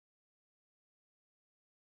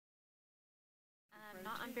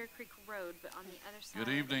Not on Bear Creek Road, but on the other side.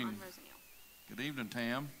 Good evening. On Rosenhill. Good evening,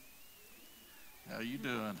 Tam. How you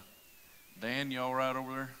doing? Dan, you all right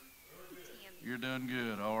over there? You're doing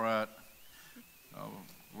good. All right.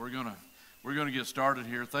 We're gonna get started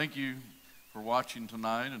here. Thank you for watching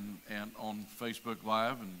tonight and on Facebook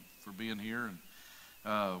Live and for being here.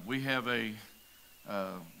 And we have a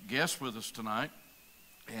guest with us tonight,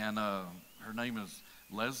 and her name is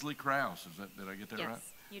Leslie Crouse. Did I get that right?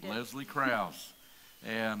 Yes, you did. Leslie Crouse.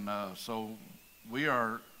 And so we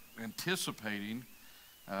are anticipating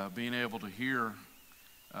being able to hear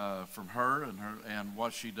from her and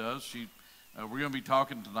what she does. We're going to be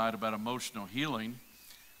talking tonight about emotional healing,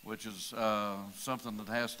 which is something that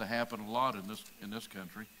has to happen a lot in this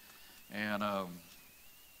country. And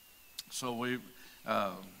so we're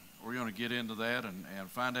going to get into that and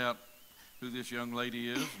find out who this young lady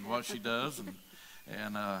is and what she does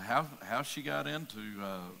and how she got into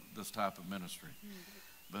this type of ministry.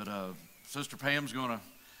 But Sister Pam's going to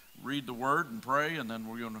read the word and pray, and then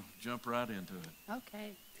we're going to jump right into it.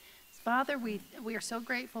 Okay. Father, we are so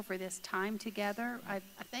grateful for this time together. I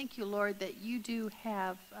thank you, Lord, that you do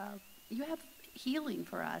have healing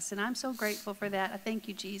for us, and I'm so grateful for that. I thank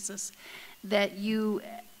you, Jesus, that you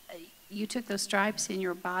took those stripes in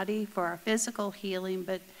your body for our physical healing,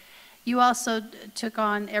 but you also took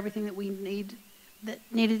on everything that that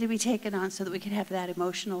needed to be taken on so that we could have that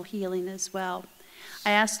emotional healing as well.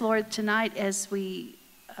 I ask, Lord, tonight as we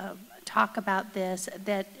talk about this,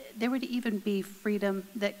 that there would even be freedom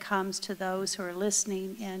that comes to those who are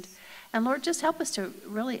listening. And Lord, just help us to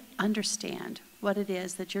really understand what it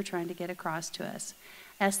is that you're trying to get across to us.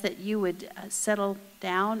 Ask that you would settle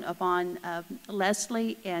down upon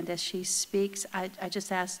Leslie, and as she speaks, I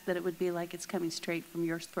just ask that it would be like it's coming straight from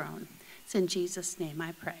your throne. It's in Jesus' name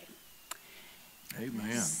I pray.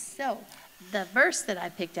 Amen. So the verse that I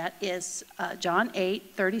picked out is John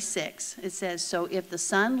 8:36. It says, "So if the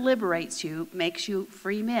Son liberates you, makes you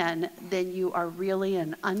free men, then you are really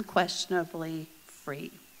and unquestionably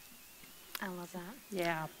free." I love that.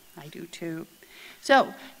 Yeah, I do too.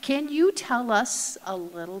 So can you tell us a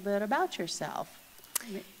little bit about yourself?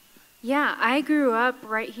 Yeah, I grew up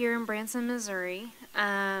right here in Branson, Missouri,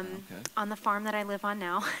 on the farm that I live on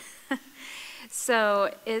now.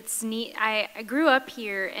 So it's neat. I grew up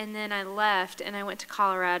here, and then I left, and I went to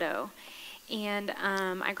Colorado. And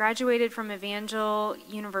I graduated from Evangel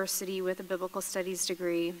University with a biblical studies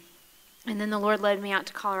degree. And then the Lord led me out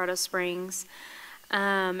to Colorado Springs.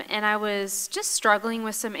 And I was just struggling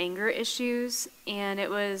with some anger issues, and it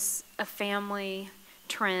was a family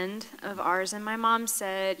trend of ours. And my mom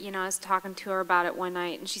said, I was talking to her about it one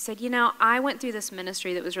night, and she said, I went through this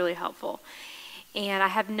ministry that was really helpful. And I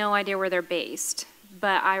have no idea where they're based,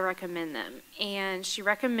 but I recommend them. And she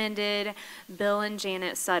recommended Bill and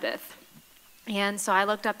Janet Suddeth. And so I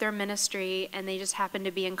looked up their ministry, and they just happened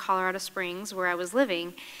to be in Colorado Springs, where I was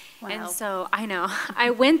living. Wow. And so I know, I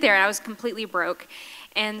went there, and I was completely broke.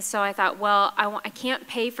 And so I thought, well, I can't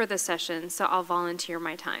pay for the session, so I'll volunteer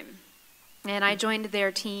my time. And I joined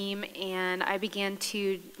their team, and I began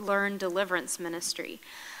to learn deliverance ministry.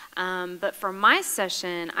 But for my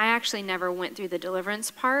session, I actually never went through the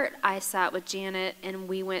deliverance part. I sat with Janet, and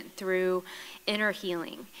we went through inner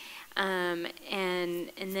healing. And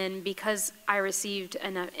then because I received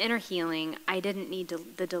enough inner healing, I didn't need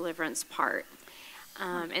the deliverance part.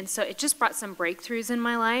 And so it just brought some breakthroughs in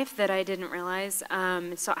my life that I didn't realize.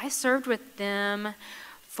 So I served with them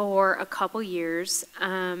for a couple years.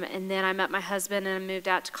 And then I met my husband, and I moved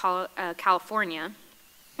out to California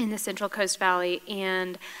in the Central Coast Valley.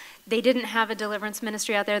 And they didn't have a deliverance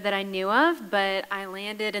ministry out there that I knew of, but I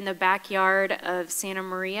landed in the backyard of Santa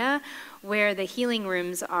Maria, where the healing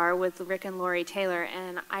rooms are with Rick and Lori Taylor,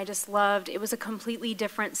 and I just loved, it was a completely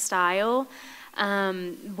different style.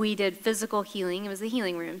 We did physical healing, it was the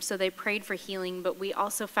healing room, so they prayed for healing, but we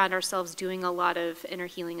also found ourselves doing a lot of inner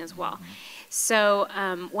healing as well. So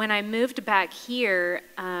when I moved back here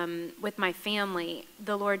with my family,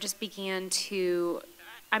 the Lord just began to,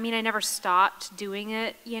 I never stopped doing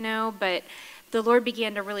it, but the Lord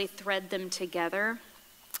began to really thread them together.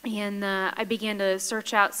 And I began to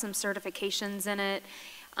search out some certifications in it.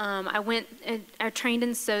 I trained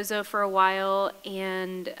in Sozo for a while,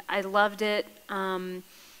 and I loved it.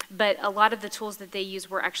 But a lot of the tools that they use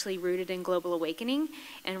were actually rooted in Global Awakening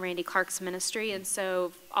and Randy Clark's ministry. And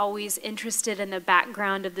so always interested in the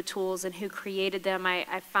background of the tools and who created them.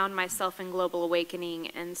 I found myself in Global Awakening.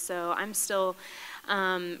 And so I'm still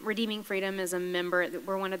Redeeming Freedom is a member.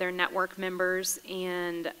 We're one of their network members,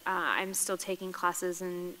 and I'm still taking classes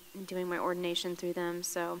and doing my ordination through them.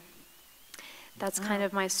 So That's kind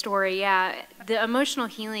of my story. Yeah, the emotional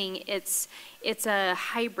healing, it's a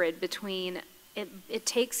hybrid between it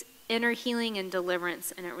takes inner healing and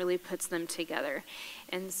deliverance, and it really puts them together.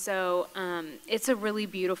 And so it's a really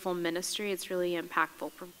beautiful ministry. It's really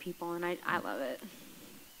impactful for people, and I love it.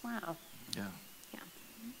 Wow. Yeah. Yeah.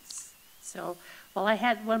 So, well, I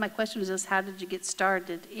had, one of my questions is, how did you get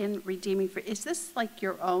started in Redeeming Freedom? Is this like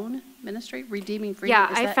your own ministry, Redeeming Freedom? Yeah,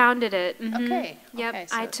 I founded it. Mhm. Okay. Yep. Okay,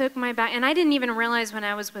 I so- took my back, and I didn't even realize when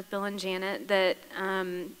I was with Bill and Janet that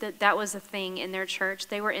that was a thing in their church.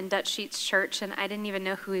 They were in Dutch Sheets Church, and I didn't even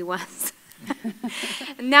know who he was.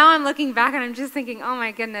 Now I'm looking back, and I'm just thinking, oh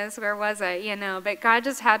my goodness, where was I? You know, but God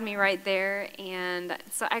just had me right there, and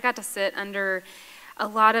so I got to sit under a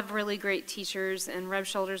lot of really great teachers and rub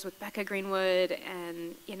shoulders with Becca Greenwood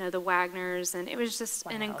and, you know, the Wagners. And it was just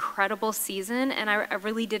an incredible season. And I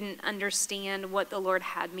really didn't understand what the Lord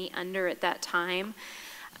had me under at that time.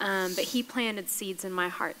 But he planted seeds in my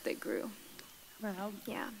heart that grew. Well,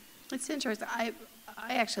 Yeah. it's interesting. I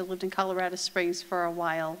actually lived in Colorado Springs for a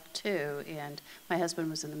while too, and my husband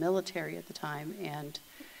was in the military at the time, and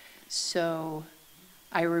so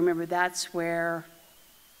I remember that's where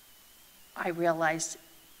I realized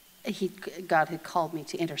God had called me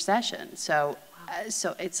to intercession. So,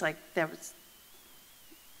 so it's like it's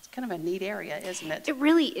kind of a neat area, isn't it? It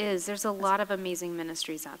really is. There's a lot of amazing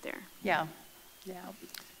ministries out there. Yeah, yeah.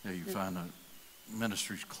 Yeah, you find a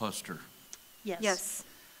ministries cluster. Yes. Yes.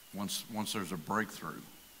 Once there's a breakthrough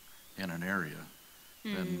in an area,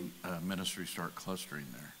 then ministries start clustering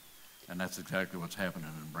there. And that's exactly what's happening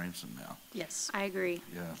in Branson now. Yes. I agree.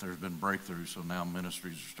 Yeah, there's been breakthroughs, so now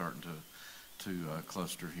ministries are starting to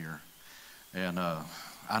cluster here. And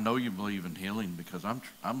I know you believe in healing because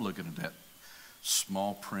I'm looking at that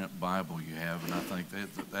small print Bible you have, and I think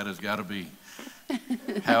that has got to be,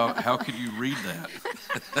 how could you read that?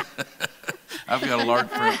 I've got a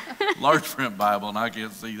large print Bible, and I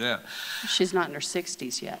can't see that. She's not in her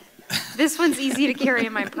 60s yet. This one's easy to carry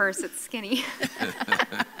in my purse. It's skinny.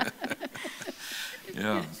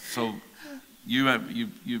 Yeah. So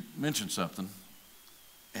you mentioned something,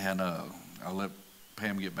 and I'll let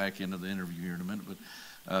Pam get back into the interview here in a minute.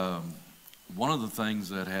 But one of the things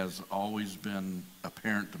that has always been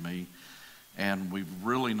apparent to me, and we've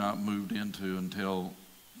really not moved into until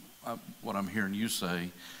what I'm hearing you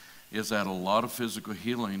say, is that a lot of physical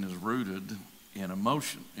healing is rooted in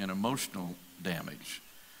emotional damage.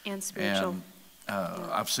 And spiritual.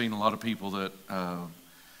 And I've seen a lot of people that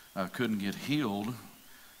couldn't get healed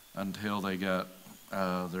until they got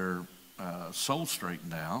their soul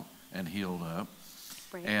straightened out and healed up.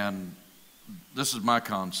 Right. And this is my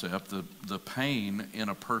concept. The pain in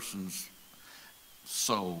a person's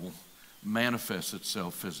soul manifests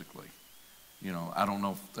itself physically. You know, I don't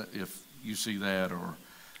know if you see that or...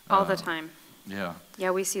 All the time. Yeah.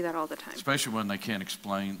 Yeah, we see that all the time. Especially when they can't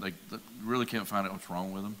explain, they really can't find out what's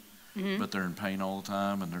wrong with them, but they're in pain all the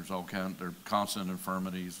time, and there's they're constant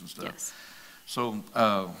infirmities and stuff. Yes. So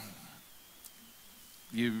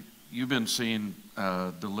you've been seeing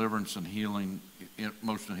deliverance and healing,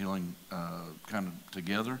 emotional healing, kind of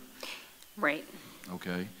together. Right.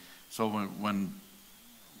 Okay. So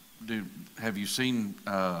have you seen?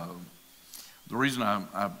 The reason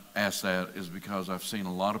I asked that is because I've seen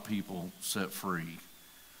a lot of people set free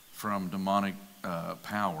from demonic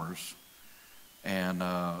powers and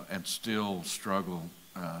still struggle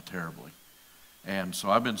terribly. And so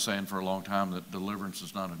I've been saying for a long time that deliverance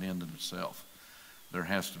is not an end in itself. There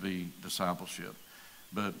has to be discipleship.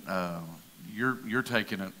 But you're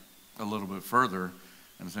taking it a little bit further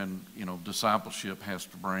and saying, you know, discipleship has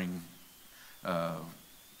to bring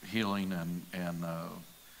healing and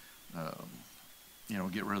you know,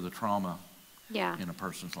 get rid of the trauma in a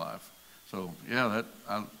person's life. So, yeah,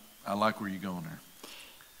 I like where you're going there.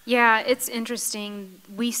 Yeah, it's interesting.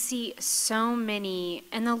 We see so many,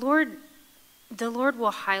 and the Lord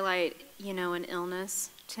will highlight, you know, an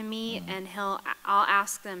illness to me, and I'll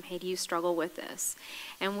ask them, hey, do you struggle with this?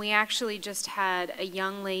 And we actually just had a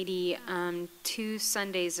young lady 2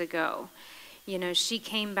 Sundays ago. You know, she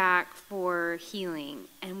came back for healing,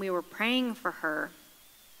 and we were praying for her.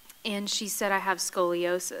 And she said, I have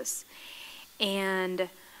scoliosis. And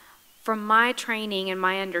from my training and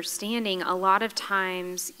my understanding, a lot of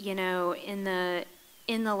times, you know, in the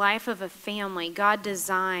life of a family, God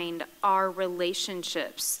designed our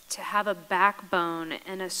relationships to have a backbone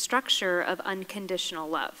and a structure of unconditional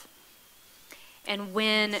love. And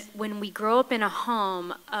when we grow up in a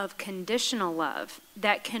home of conditional love,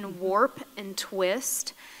 that can warp and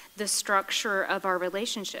twist the structure of our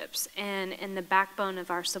relationships and the backbone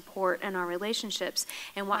of our support and our relationships.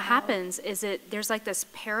 And what happens is there's like this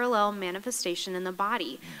parallel manifestation in the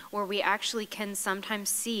body where we actually can sometimes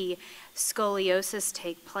see scoliosis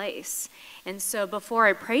take place. And so before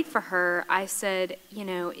I prayed for her, I said, you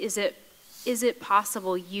know, is it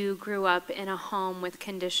possible you grew up in a home with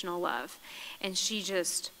conditional love? And she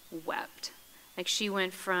just wept. Like, she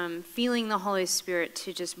went from feeling the Holy Spirit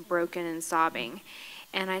to just broken and sobbing.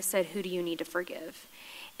 And I said, who do you need to forgive?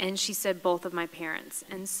 And she said, both of my parents.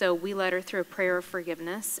 And so we led her through a prayer of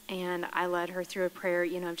forgiveness, and I led her through a prayer,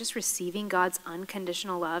 you know, of just receiving God's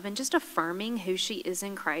unconditional love and just affirming who she is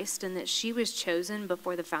in Christ, and that she was chosen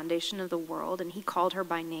before the foundation of the world, and he called her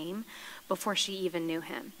by name before she even knew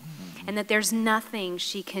him. And that there's nothing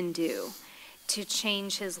she can do to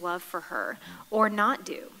change his love for her or not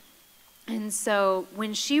do. And so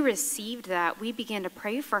when she received that, we began to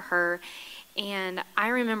pray for her. And I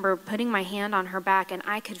remember putting my hand on her back, and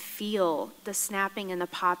I could feel the snapping and the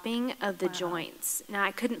popping of the joints. Now,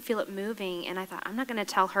 I couldn't feel it moving, and I thought, I'm not going to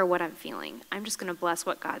tell her what I'm feeling. I'm just going to bless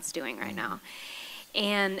what God's doing right now.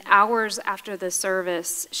 And hours after the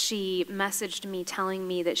service, she messaged me telling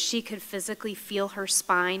me that she could physically feel her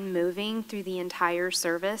spine moving through the entire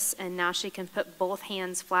service, and now she can put both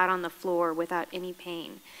hands flat on the floor without any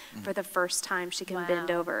pain. For the first time, she can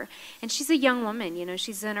bend over. And she's a young woman, you know,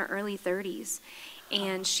 she's in her early 30s,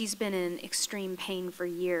 and she's been in extreme pain for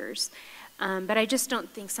years. But I just don't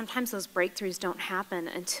think, sometimes those breakthroughs don't happen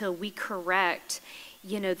until we correct,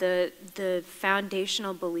 you know, the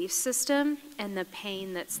foundational belief system and the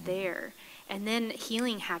pain that's there. And then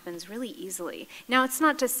healing happens really easily. Now, it's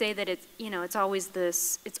not to say that it's, you know, it's always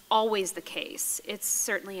the case. It's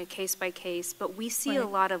certainly a case by case, but we see a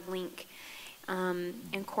lot of link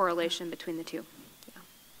and correlation between the two.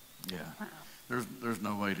 Yeah. Wow. There's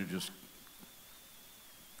no way to just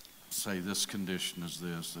say this condition is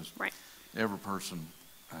this. Right. Every person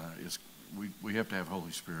we have to have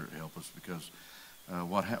Holy Spirit help us, because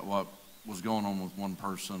what was going on with one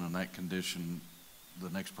person and that condition, the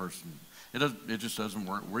next person, it just doesn't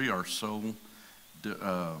work. We are so I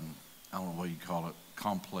don't know what you call it,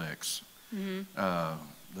 complex.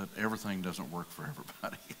 That everything doesn't work for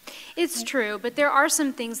everybody. It's true, but there are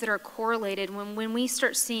some things that are correlated when we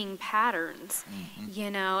start seeing patterns, you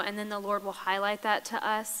know, and then the Lord will highlight that to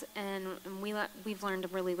us, and we've learned to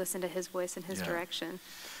really listen to his voice and his direction.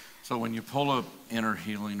 So when you pull up inner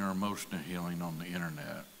healing or emotional healing on the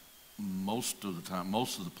internet, most of the time,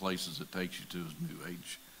 most of the places it takes you to is New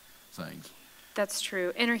Age things. That's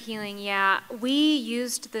true. Inner healing, yeah. We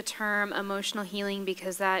used the term emotional healing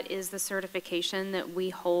because that is the certification that we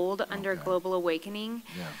hold under Global Awakening.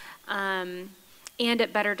 And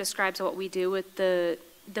it better describes what we do with the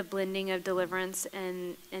blending of deliverance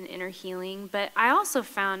and inner healing. But I also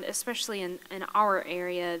found, especially in our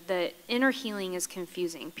area, that inner healing is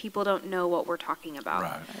confusing. People don't know what we're talking about.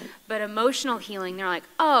 Right. But emotional healing, they're like,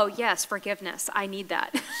 oh, yes, forgiveness. I need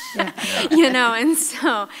that. You know, and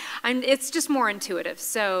so it's just more intuitive.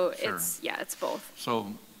 So it's both.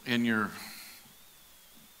 So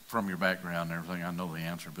from your background and everything, I know the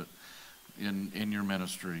answer, but in your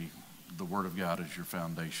ministry, the Word of God is your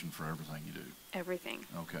foundation for everything you do. Everything.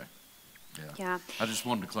 Okay. Yeah. I just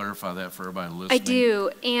wanted to clarify that for everybody listening. I do,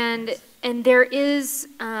 and there is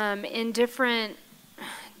in different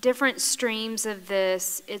streams of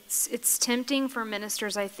this. It's tempting for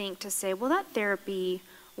ministers, I think, to say, well, that therapy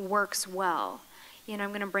works well. You know,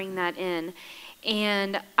 I'm going to bring that in,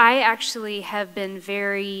 and I actually have been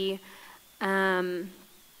very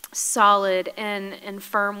solid and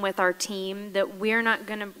firm with our team that we're not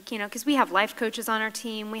going to, you know, because we have life coaches on our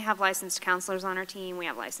team, we have licensed counselors on our team, we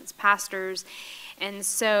have licensed pastors, and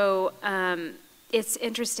so it's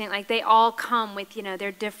interesting, like they all come with, you know,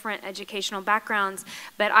 their different educational backgrounds,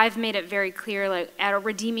 but I've made it very clear, like at a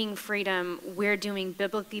Redeeming Freedom, we're doing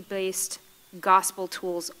biblically based gospel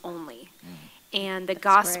tools only. And the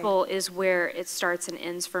gospel is where it starts and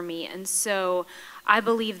ends for me. And so I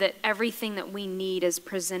believe that everything that we need is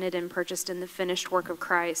presented and purchased in the finished work of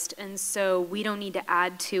Christ. And so we don't need to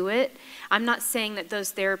add to it. I'm not saying that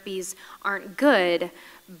those therapies aren't good,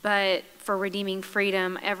 but for Redeeming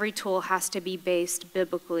Freedom, every tool has to be based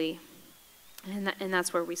biblically. And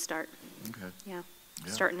that's where we start. Okay. Yeah.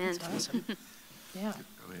 Start and end. That's awesome. Yeah.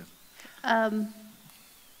 Go ahead.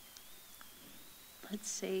 Let's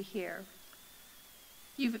see here.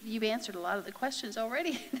 You've answered a lot of the questions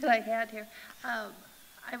already that I had here. I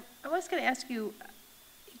was going to ask you,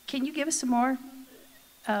 can you give us some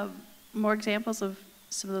more examples of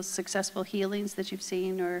some of those successful healings that you've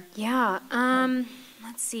seen, or? Yeah,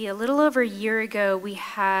 let's see, a little over a year ago, we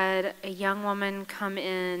had a young woman come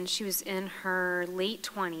in. She was in her late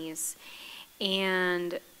 20s,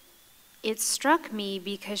 and it struck me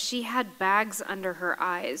because she had bags under her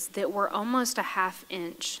eyes that were almost a ½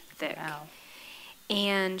 inch thick. Wow.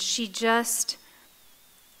 And she just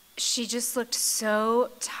looked so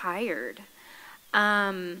tired.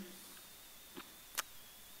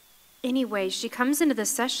 Anyway, she comes into the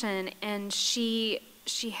session and she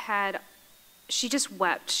just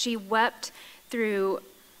wept. She wept through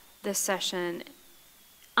the session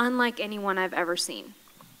unlike anyone I've ever seen.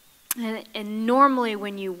 And normally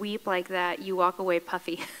when you weep like that, you walk away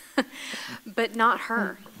puffy, but not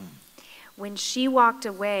her. When she walked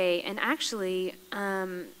away, and actually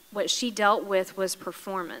what she dealt with was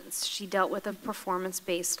performance. She dealt with a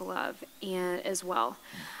performance-based love as well.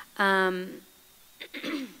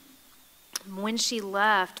 When she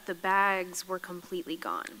left, the bags were completely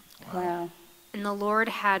gone. Wow. And the Lord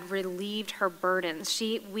had relieved her burdens.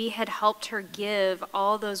 We had helped her give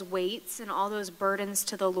all those weights and all those burdens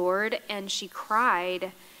to the Lord, and she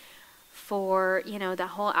cried for, the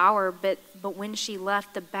whole hour, but when she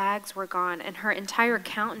left, the bags were gone, and her entire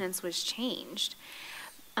countenance was changed.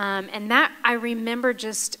 And that, I remember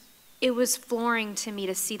it was flooring to me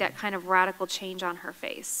to see that kind of radical change on her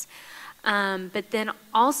face. But then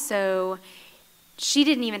also, she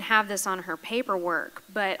didn't even have this on her paperwork,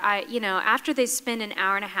 but after they spend an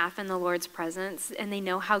hour and a half in the Lord's presence and they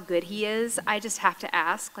know how good He is, I just have to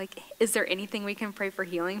ask, is there anything we can pray for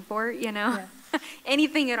healing for, Yeah.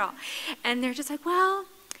 Anything at all. And they're just like, well,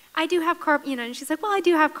 I do have and she's like, well, I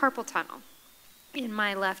do have carpal tunnel in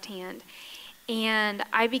my left hand. And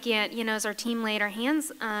I began, as our team laid our hands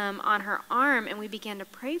on her arm and we began to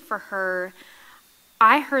pray for her,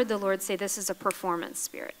 I heard the Lord say, this is a performance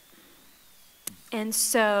spirit. And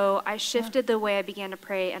so I shifted the way I began to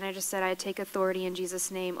pray, and I just said, I take authority in Jesus'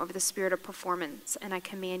 name over the spirit of performance, and I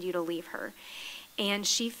command you to leave her. And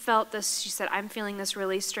she felt this, she said, I'm feeling this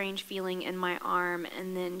really strange feeling in my arm,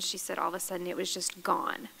 and then she said all of a sudden it was just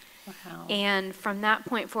gone. Wow. And from that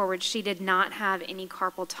point forward, she did not have any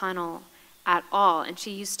carpal tunnel at all, and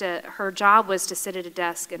her job was to sit at a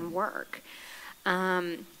desk and work.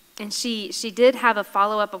 And she did have a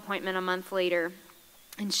follow-up appointment a month later,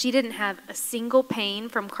 and she didn't have a single pain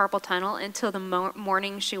from carpal tunnel until the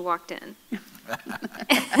morning she walked in.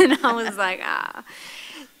 And I was like,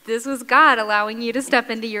 this was God allowing you to step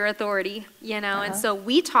into your authority, And so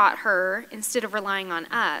we taught her, instead of relying on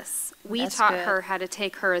us, we taught her how to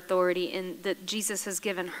take her authority that Jesus has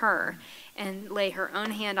given her and lay her own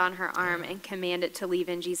hand on her arm and command it to leave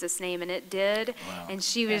in Jesus' name. And it did. Wow. And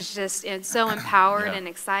she was just so empowered and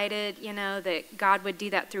excited, that God would do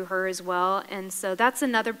that through her as well. And so that's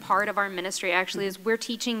another part of our ministry, actually, is we're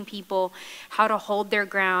teaching people how to hold their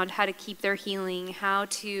ground, how to keep their healing, how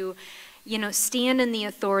to, stand in the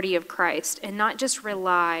authority of Christ and not just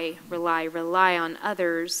rely on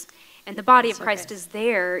others. And the body of Christ is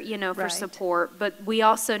there, for support, but we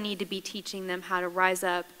also need to be teaching them how to rise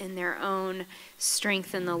up in their own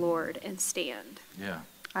strength in the Lord and stand. Yeah.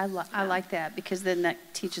 I like that, because then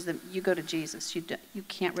that teaches them, you go to Jesus. You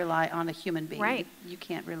can't rely on a human being. Right. You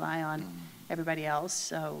can't rely on everybody else,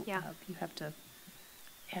 so you have to,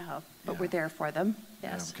 but we're there for them.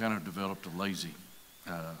 Yes. Yeah, we've kind of developed a lazy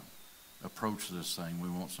approach to this thing. We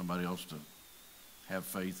want somebody else to have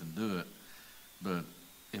faith and do it, but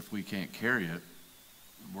if we can't carry it,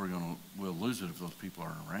 we'll lose it if those people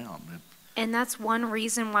aren't around. And that's one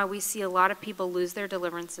reason why we see a lot of people lose their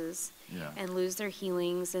deliverances and lose their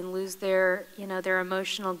healings and lose their, their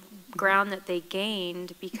emotional ground that they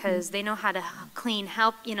gained, because they know how to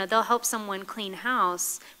they'll help someone clean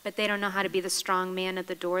house, but they don't know how to be the strong man at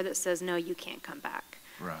the door that says, no, you can't come back.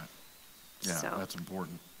 Right. Yeah, So. That's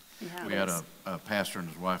important. Yeah, We had a pastor and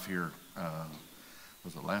his wife here,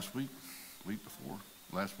 was it last week before?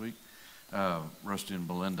 Last week, Rusty and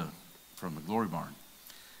Belinda from the Glory Barn,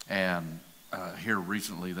 and here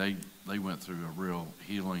recently they went through a real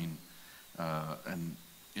healing and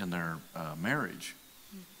in their marriage,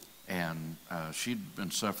 and she'd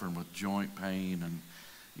been suffering with joint pain and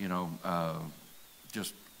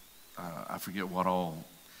I forget what all.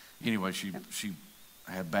 Anyway, she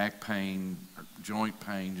had back pain, joint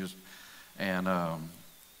pain, and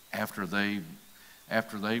after they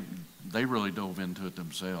really dove into it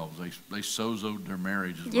themselves. They sozoed their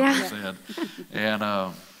marriage, is what they said.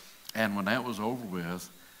 And when that was over with,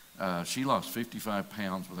 she lost 55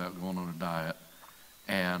 pounds without going on a diet,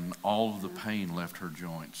 and all of the pain left her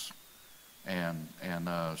joints. And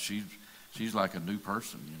she's like a new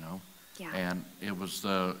person, Yeah. And it was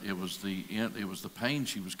the pain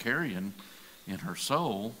she was carrying in her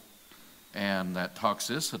soul, and that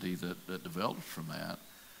toxicity that developed from that,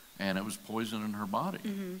 and it was poisoning her body.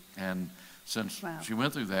 And since she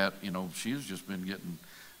went through that, she's just been getting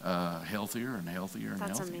healthier and healthier and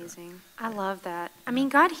That's healthier. amazing. I love that. I mean,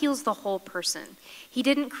 God heals the whole person. He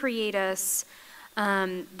didn't create us.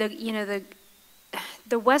 The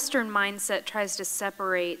Western mindset tries to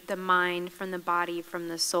separate the mind from the body, from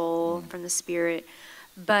the soul, from the spirit,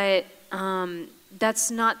 but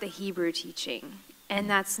that's not the Hebrew teaching, and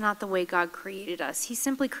that's not the way God created us. He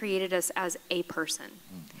simply created us as a person,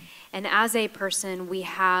 and as a person, we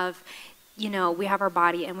have our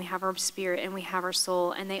body, and we have our spirit, and we have our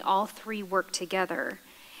soul, and they all three work together.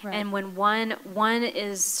 Right. And when one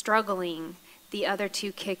is struggling, the other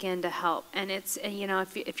two kick in to help. And it's,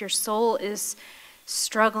 if your soul is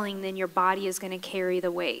struggling, then your body is going to carry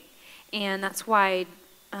the weight. And that's why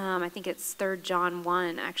I think it's 3 John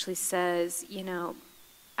 1 actually says,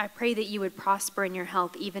 I pray that you would prosper in your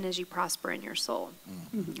health even as you prosper in your soul.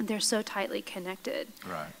 They're so tightly connected.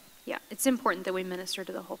 Right. Yeah, it's important that we minister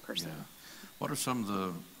to the whole person. Yeah. What are some of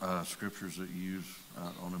the scriptures that you use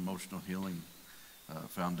on emotional healing,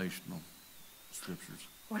 foundational scriptures?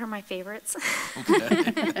 What are my favorites?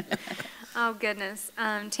 Okay. Oh, goodness.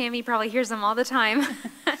 Tammy probably hears them all the time.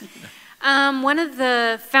 One of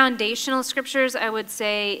the foundational scriptures I would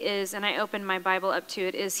say is, and I opened my Bible up to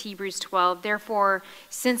it, is Hebrews 12. Therefore,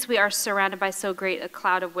 since we are surrounded by so great a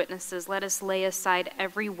cloud of witnesses, let us lay aside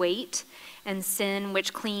every weight and sin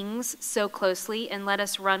which clings so closely, and let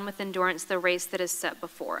us run with endurance the race that is set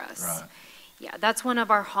before us. Right. Yeah, that's one of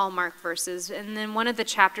our hallmark verses. And then one of the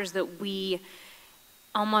chapters that we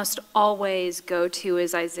almost always go to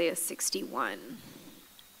is Isaiah 61.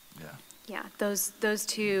 Yeah, those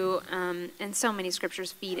two, and so many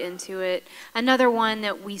scriptures feed into it. Another one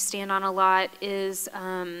that we stand on a lot is,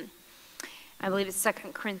 I believe it's 2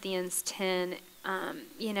 Corinthians 10.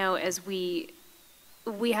 As we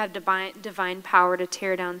have divine power to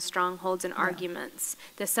tear down strongholds and arguments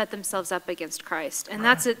that set themselves up against Christ. And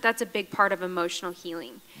that's a big part of emotional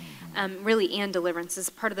healing, really, and deliverance. Is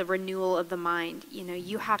part of the renewal of the mind.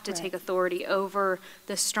 You have to take authority over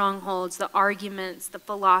the strongholds, the arguments, the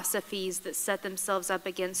philosophies that set themselves up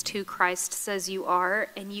against who Christ says you are,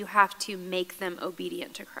 and you have to make them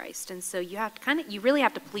obedient to Christ. And so you have to you really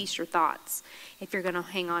have to police your thoughts if you're going to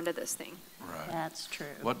hang on to this thing. Right. That's true.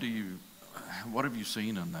 What have you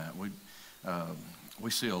seen in that? We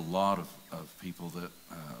see a lot of people that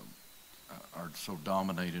are so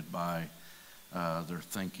dominated by their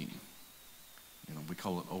thinking. We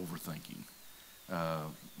call it overthinking.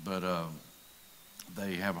 But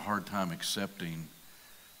they have a hard time accepting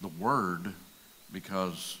the word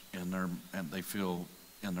because they feel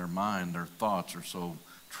in their mind their thoughts are so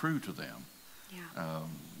true to them. Yeah.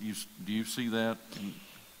 Do you see that?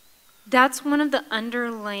 That's one of the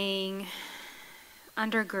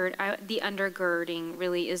the undergirding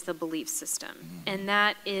really is the belief system. And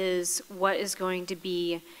that is what is going to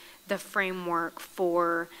be the framework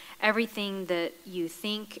for everything that you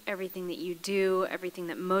think, everything that you do, everything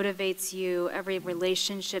that motivates you, every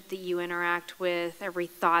relationship that you interact with, every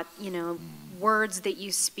thought, words that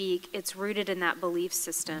you speak. It's rooted in that belief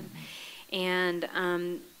system. And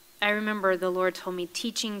I remember the Lord told me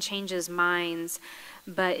teaching changes minds,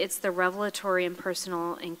 but it's the revelatory and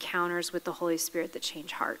personal encounters with the Holy Spirit that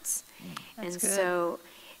change hearts. That's and good. So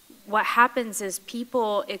what happens is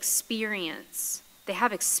people they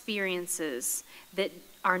have experiences that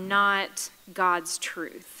are not God's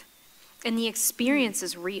truth. And the experience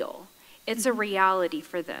is real. It's a reality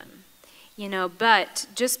for them. But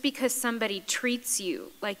just because somebody treats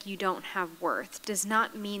you like you don't have worth does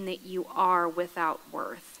not mean that you are without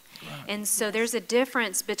worth. Right. And so there's a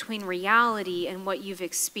difference between reality and what you've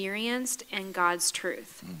experienced and God's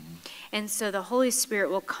truth. And so the Holy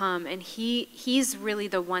Spirit will come, and He's really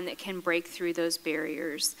the one that can break through those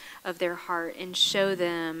barriers of their heart and show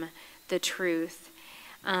them the truth.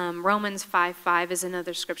 Romans 5:5 is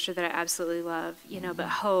another scripture that I absolutely love. But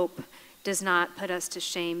hope does not put us to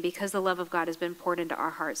shame because the love of God has been poured into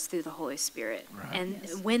our hearts through the Holy Spirit. Right. And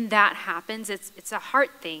when that happens, it's a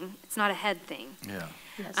heart thing. It's not a head thing. Yeah.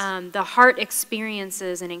 Yes. The heart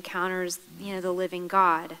experiences and encounters, the living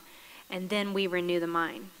God, and then we renew the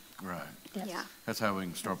mind. Right. Yes. Yeah. That's how we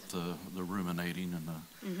can stop the ruminating and the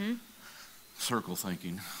circle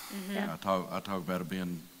thinking. Yeah. I talk about it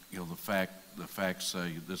being, the facts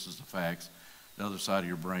say this is the facts. The other side of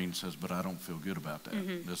your brain says, but I don't feel good about that.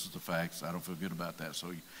 This is the facts. I don't feel good about that.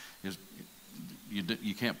 So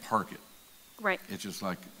you can't park it. Right. It's just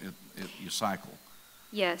like you cycle.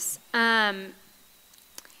 Yes.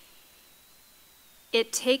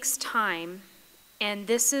 it takes time, and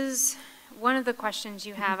this is one of the questions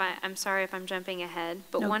you have. I'm sorry if I'm jumping ahead,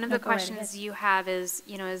 but one of the go right questions ahead. you have is,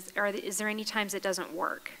 is there any times it doesn't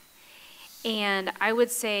work? And I would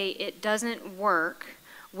say it doesn't work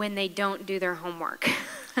when they don't do their homework.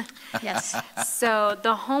 Yes. So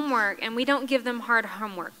the homework, and we don't give them hard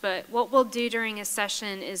homework, but what we'll do during a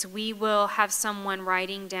session is we will have someone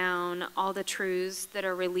writing down all the truths that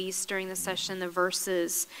are released during the session, the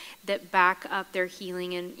verses that back up their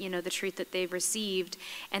healing and, the truth that they've received.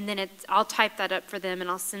 And then I'll type that up for them and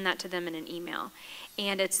I'll send that to them in an email.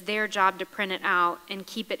 And it's their job to print it out and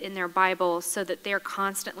keep it in their Bible so that they're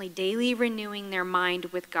constantly daily renewing their mind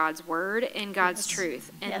with God's word and God's truth.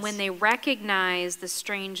 And when they recognize the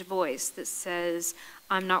strange voice that says,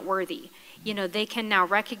 I'm not worthy, they can now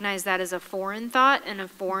recognize that as a foreign thought and a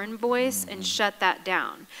foreign voice and shut that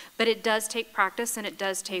down. But it does take practice and it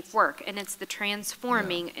does take work. And it's the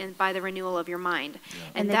transforming and by the renewal of your mind.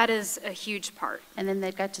 And that is a huge part. And then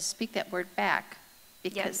they've got to speak that word back.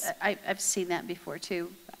 Because I've seen that before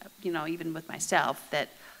too, even with myself, that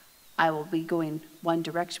I will be going one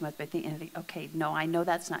direction with my thinking, and I think, okay, no, I know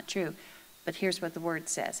that's not true, but here's what the word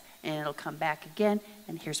says. And it'll come back again,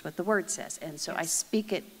 and here's what the word says. And so I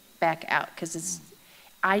speak it back out, because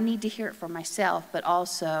I need to hear it for myself, but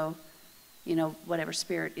also, whatever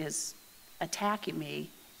spirit is attacking me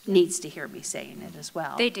needs to hear me saying it as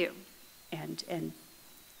well. They do.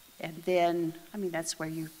 And then, that's where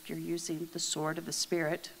you're using the sword of the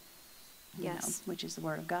Spirit, which is the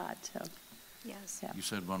Word of God. So, yes. You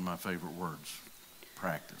said one of my favorite words,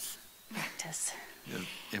 practice. Practice.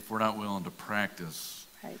 If we're not willing to practice,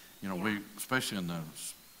 Right. we, especially in the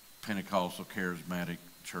Pentecostal charismatic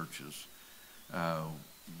churches,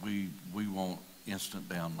 we want instant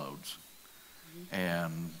downloads.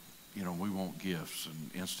 And, we want gifts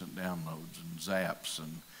and instant downloads and zaps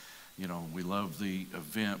and, we love the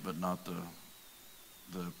event, but not the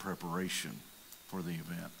preparation for the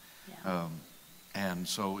event. Yeah. And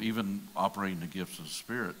so even operating the gifts of the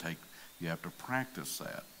Spirit, you have to practice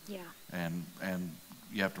that. Yeah. And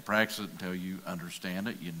you have to practice it until you understand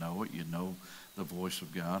it, you know the voice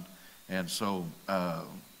of God. And so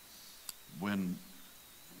when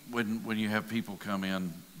you have people come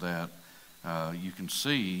in that you can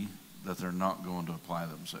see that they're not going to apply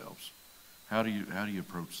themselves, how do you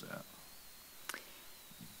approach that?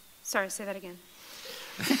 Sorry, say that again.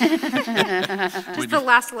 Just the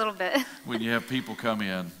last little bit. When you have people come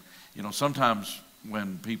in, sometimes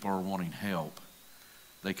when people are wanting help,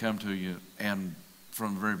 they come to you, and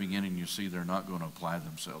from the very beginning you see they're not going to apply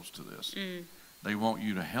themselves to this. They want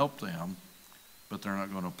you to help them, but they're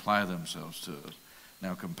not going to apply themselves to it.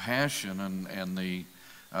 Now, compassion and the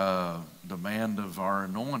demand of our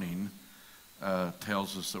anointing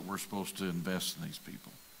tells us that we're supposed to invest in these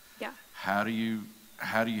people. Yeah. How do you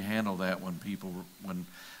handle that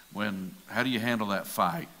how do you handle that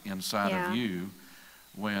fight inside of you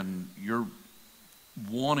when you're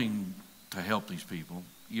wanting to help these people,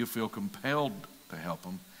 you feel compelled to help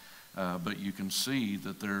them, but you can see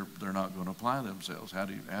that they're not going to apply themselves? How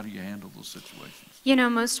do you handle those situations?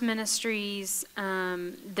 Most ministries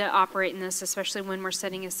that operate in this, especially when we're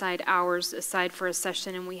setting aside hours aside for a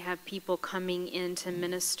session and we have people coming in to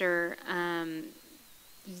minister,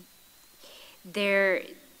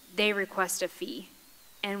 they request a fee,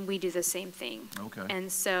 and we do the same thing. Okay.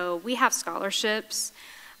 And so we have scholarships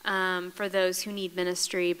for those who need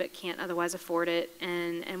ministry but can't otherwise afford it,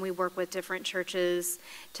 and we work with different churches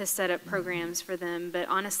to set up programs for them. But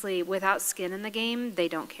honestly, without skin in the game, they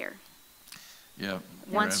don't care. Yeah.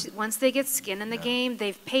 Once they get skin in the game,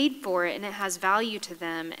 they've paid for it, and it has value to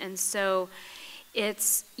them. And so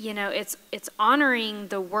it's honoring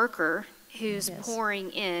the worker who's pouring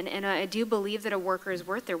in, and I do believe that a worker is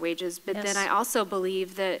worth their wages, but then I also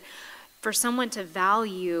believe that for someone to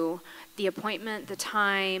value the appointment, the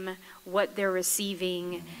time, what they're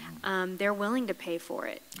receiving, they're willing to pay for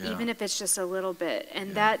it, even if it's just a little bit.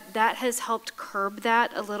 And that has helped curb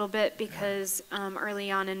that a little bit, because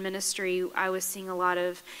early on in ministry, I was seeing a lot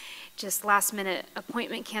of just last minute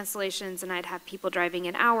appointment cancellations, and I'd have people driving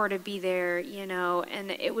an hour to be there,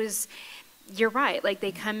 and it was, you're right, like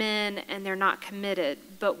they come in and they're not committed,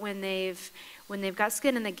 but when they've got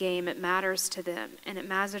skin in the game, it matters to them, and it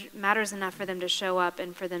matters enough for them to show up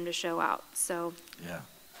and for them to show out. So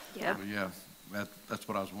that's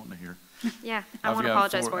what I was wanting to hear. Yeah, I want to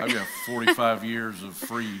apologize for it. I've got 45 years of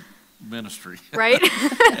free ministry, right?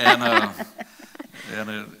 and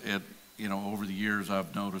it over the years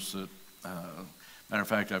I've noticed that. Matter of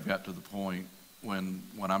fact, I've got to the point when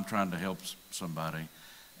I'm trying to help somebody,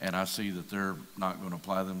 and I see that they're not going to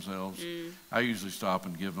apply themselves, I usually stop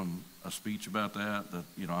and give them a speech about that,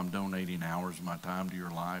 you know, I'm donating hours of my time to your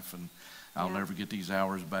life, and I'll never get these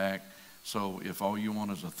hours back. So if all you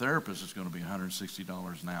want as a therapist is going to be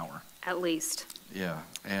 $160 an hour. At least. Yeah,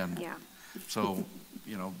 and so,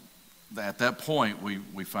 you know, at that point,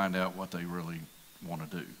 we find out what they really want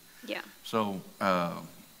to do. Yeah. So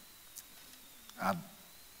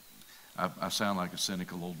I sound like a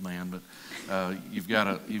cynical old man, but you've got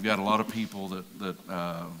a lot of people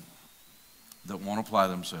that won't apply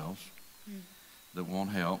themselves, that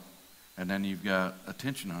won't help, and then you've got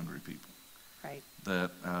attention-hungry people. Right.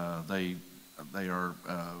 That they are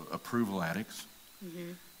approval addicts,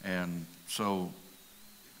 and so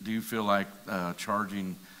do you feel like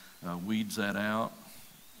charging weeds that out?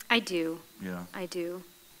 I do. Yeah. I do.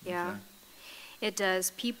 Yeah. Okay. It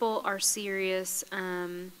does. People are serious.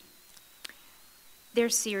 They're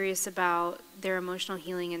serious about their emotional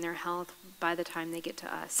healing and their health by the time they get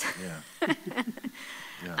to us. Yeah.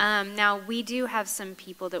 Yeah. Now, we do have some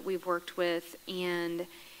people that we've worked with, and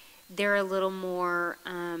they're a little more,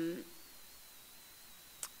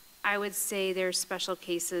 I would say there's special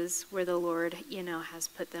cases where the Lord, you know, has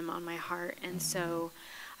put them on my heart, and so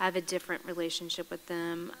I have a different relationship with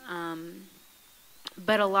them.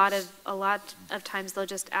 But a lot of times they'll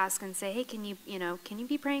just ask and say, hey, can you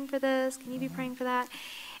be praying for this? Can you be praying for that?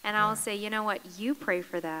 And I'll say, you know what, you pray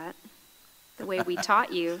for that the way we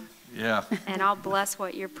taught you. Yeah. And I'll bless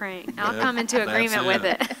what you're praying. I'll come into agreement with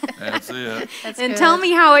it. That's it. That's And good. tell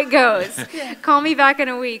me how it goes. Call me back in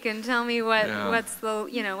a week and tell me Yeah. what's the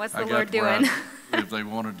I got Lord to where doing. if they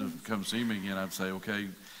wanted to come see me again, I'd say, okay,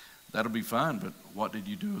 that'll be fine, but what did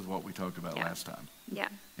you do with what we talked about last time? Yeah.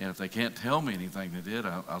 And if they can't tell me anything they did,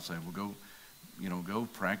 I'll say, well, go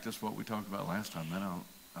practice what we talked about last time. Then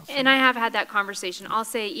I'll say, And I have had that conversation. I'll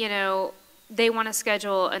say, you know, they want to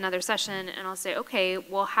schedule another session, and I'll say, okay,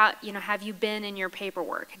 well, have you been in your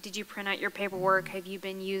paperwork? Did you print out your paperwork? Have you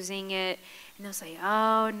been using it? And they'll say,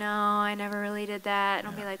 oh, no, I never really did that. And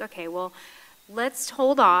I'll be like, okay, well, let's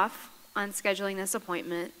hold off on scheduling this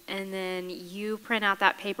appointment, and then you print out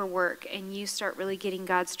that paperwork, and you start really getting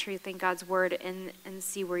God's truth and God's word, and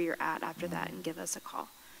see where you're at after that, and give us a call.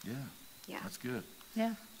 yeah, Yeah. that's good.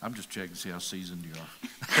 Yeah. I'm just checking to see how seasoned you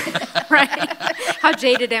are. Right? How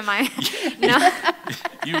jaded am I? No.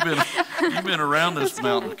 You've been around this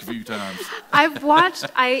mountain a few times. I've watched,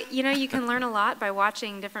 you can learn a lot by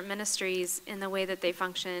watching different ministries in the way that they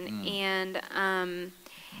function. And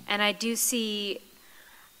I do see,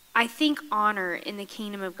 I think honor in the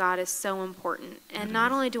kingdom of God is so important. And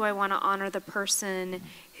not only do I want to honor the person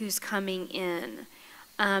who's coming in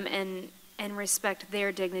and respect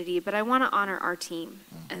their dignity, but I want to honor our team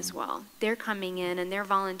as well. They're coming in and they're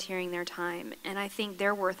volunteering their time, and I think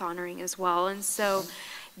they're worth honoring as well. And so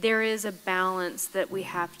there is a balance that we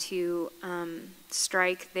have to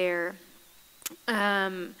strike there.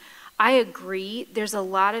 I agree. There's a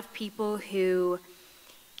lot of people who,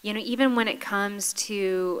 even when it comes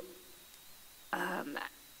to,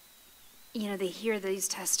 they hear these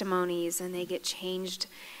testimonies and they get changed.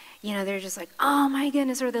 They're just like, oh my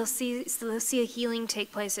goodness, or they'll see a healing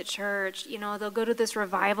take place at church. They'll go to this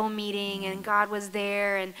revival meeting and God was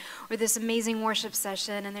there, or this amazing worship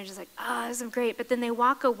session, and they're just like, oh, this is great. But then they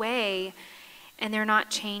walk away and they're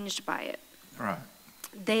not changed by it. Right.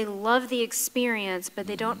 They love the experience, but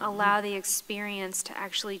they don't allow the experience to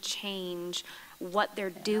actually change what they're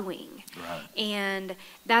doing. Right. And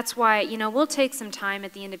that's why, we'll take some time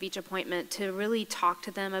at the end of each appointment to really talk to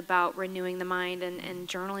them about renewing the mind and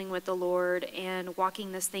journaling with the Lord and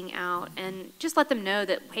walking this thing out, and just let them know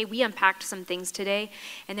that, hey, we unpacked some things today,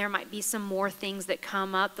 and there might be some more things that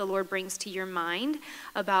come up the Lord brings to your mind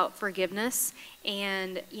about forgiveness.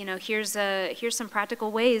 And, here's some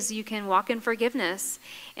practical ways you can walk in forgiveness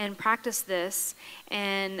and practice this.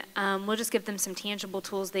 And we'll just give them some tangible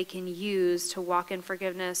tools they can use to walk in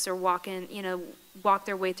forgiveness, or walk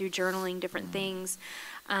their way through journaling different things.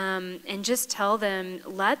 And just tell them,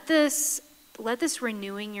 let this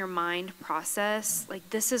renewing your mind process, like,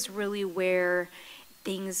 this is really where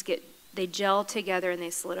things they gel together and they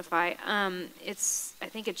solidify. I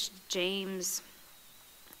think it's James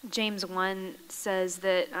 1 says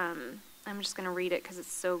that, I'm just going to read it because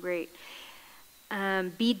it's so great.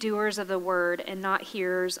 Be doers of the word and not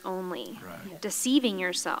hearers only, Right. deceiving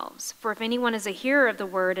yourselves. For if anyone is a hearer of the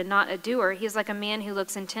word and not a doer, he is like a man who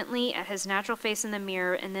looks intently at his natural face in the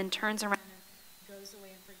mirror and then turns around and goes away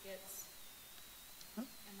and forgets. Oh.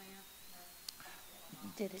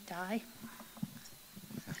 Did it die?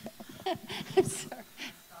 I'm sorry.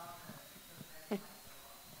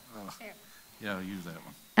 Yeah, I'll use that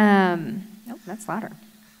one. Oh, that's louder.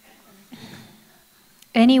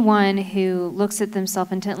 anyone who looks at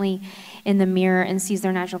themselves intently in the mirror and sees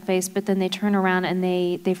their natural face, but then they turn around and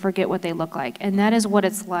they forget what they look like. And that is what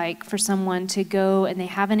it's like for someone to go and they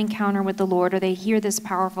have an encounter with the Lord, or they hear this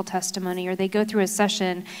powerful testimony, or they go through a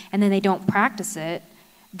session and then they don't practice it.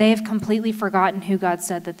 They have completely forgotten who God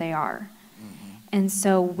said that they are. And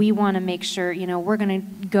so we want to make sure, we're going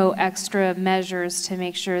to go extra measures to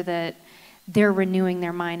make sure that they're renewing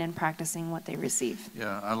their mind and practicing what they receive.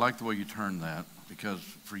 Yeah, I like the way you turned that, because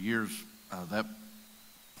for years that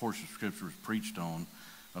portion of Scripture was preached on,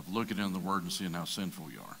 of looking in the Word and seeing how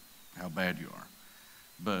sinful you are, how bad you are.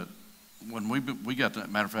 But when we got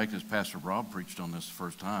that, matter of fact, as Pastor Rob preached on this the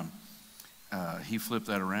first time, he flipped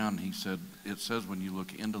that around. He said, it says when you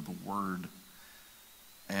look into the Word,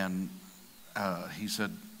 and he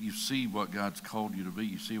said, you see what God's called you to be.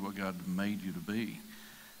 You see what God made you to be.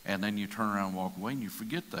 And then you turn around and walk away and you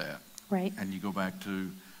forget that. Right. And you go back to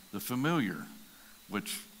the familiar,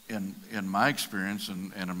 which in my experience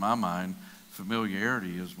and in my mind,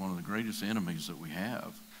 familiarity is one of the greatest enemies that we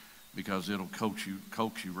have, because it'll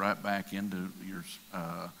coax you right back into your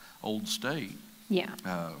old state. Yeah.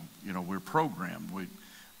 We're programmed.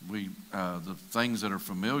 The things that are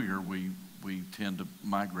familiar, we tend to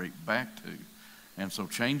migrate back to. And so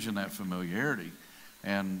changing that familiarity,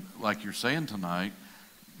 and like you're saying tonight,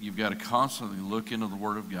 you've got to constantly look into the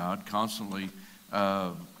Word of God, constantly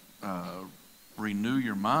renew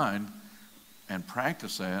your mind and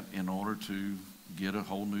practice that in order to get a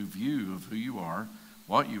whole new view of who you are,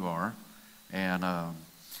 what you are. And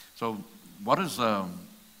so what is,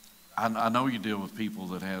 I know you deal with people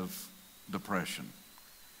that have depression.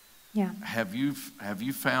 Yeah. Have you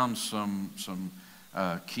found some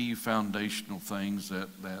key foundational things that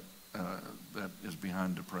is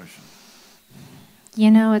behind depression?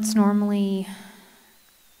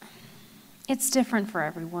 It's different for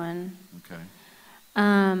everyone. Okay.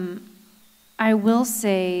 I will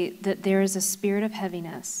say that there is a spirit of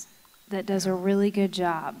heaviness that does a really good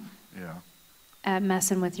job at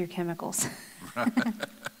messing with your chemicals. Right.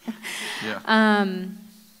 Yeah.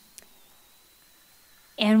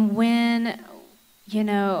 And when,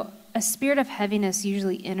 a spirit of heaviness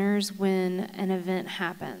usually enters when an event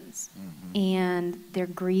happens, and they're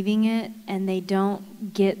grieving it, and they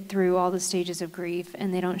don't get through all the stages of grief,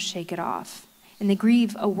 and they don't shake it off. And they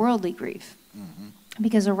grieve a worldly grief.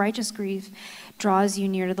 Because a righteous grief draws you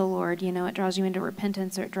near to the Lord. It draws you into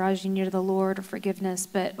repentance, or it draws you near to the Lord, or forgiveness.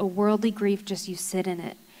 But a worldly grief, just you sit in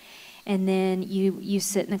it. And then you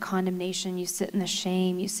sit in the condemnation, you sit in the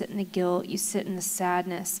shame, you sit in the guilt, you sit in the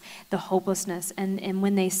sadness, the hopelessness. And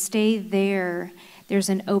when they stay there, there's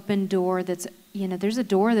an open door there's a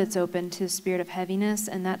door that's open to the spirit of heaviness,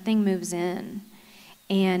 and that thing moves in,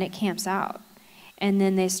 and it camps out. And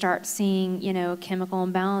then they start seeing, chemical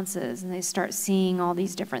imbalances, and they start seeing all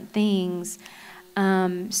these different things.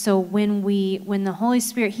 So when the Holy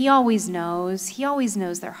Spirit, He always knows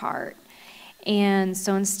their heart. And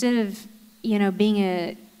so instead of,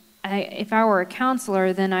 if I were a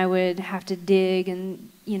counselor, then I would have to dig and,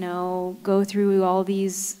 go through all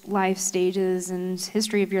these life stages and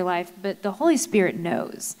history of your life. But the Holy Spirit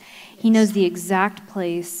knows. He knows the exact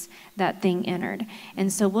place that thing entered.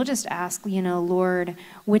 And so we'll just ask, Lord,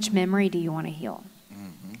 which memory do you want to heal?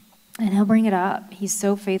 And He'll bring it up. He's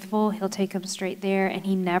so faithful. He'll take them straight there. And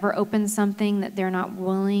He never opens something that they're not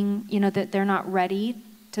willing, that they're not ready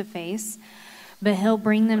to face. But He'll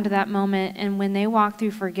bring them to that moment, and when they walk through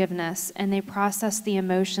forgiveness and they process the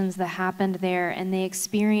emotions that happened there and they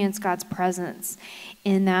experience God's presence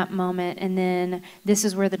in that moment, and then this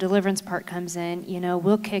is where the deliverance part comes in,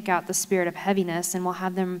 we'll kick out the spirit of heaviness, and we'll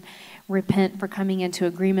have them repent for coming into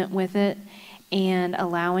agreement with it and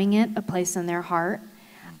allowing it a place in their heart.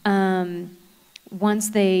 Once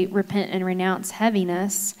they repent and renounce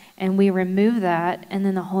heaviness, and we remove that, and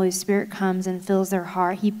then the Holy Spirit comes and fills their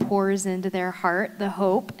heart. He pours into their heart the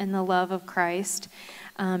hope and the love of Christ.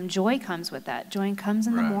 Joy comes with that. Joy comes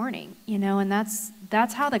in the morning, and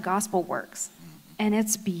that's how the gospel works. And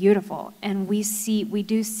it's beautiful. And we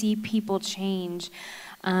do see people change.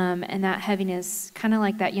 And that heaviness, kind of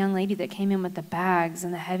like that young lady that came in with the bags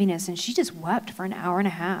and the heaviness, and she just wept for an hour and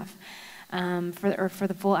a half. For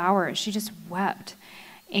the full hour, she just wept,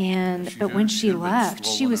 but when she left,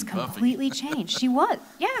 she was completely changed. She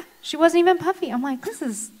wasn't even puffy. I'm like, this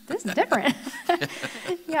is different.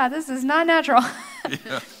 Yeah, this is not natural.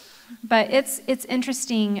 Yeah. But it's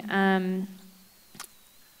interesting.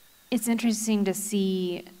 It's interesting to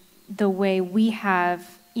see the way we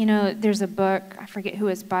have. There's a book, I forget who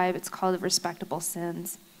it's by, but it's called Respectable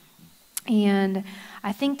Sins. And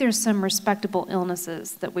I think there's some respectable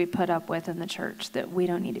illnesses that we put up with in the church that we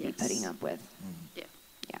don't need to be putting up with.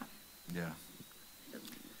 Yeah.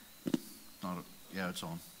 Not a, yeah, it's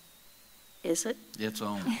on. Is it? It's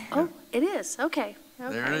on. Oh, it is. Okay.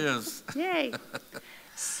 There it is. Yay.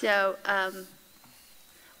 So,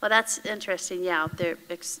 well, that's interesting. Yeah, they're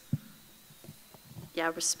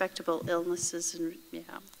respectable illnesses, and yeah,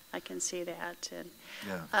 I can see that. And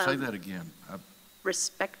Yeah, say that again.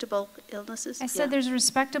 respectable illnesses. I said there's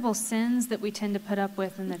respectable sins that we tend to put up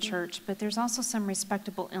with in the church, but there's also some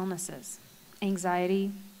respectable illnesses,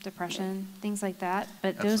 anxiety, depression, things like that.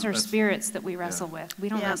 But those are spirits that we wrestle with. We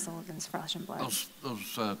don't wrestle against flesh and blood. Those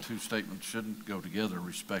two statements shouldn't go together.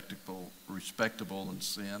 Respectable and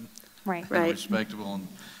sin. Right. And respectable and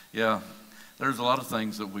there's a lot of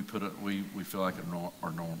things that we feel like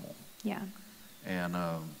are normal. Yeah. And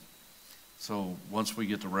so once we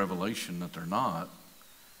get the revelation that they're not,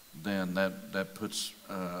 then that puts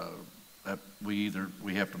that we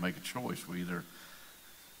have to make a choice. We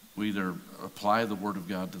either apply the Word of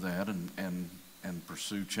God to that and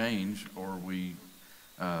pursue change, or we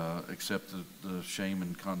accept the shame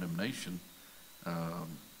and condemnation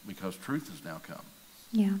because truth has now come.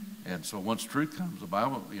 Yeah. And so once truth comes, the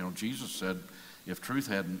Bible, Jesus said, if truth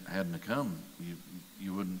hadn't come,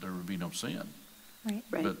 there would be no sin. Right.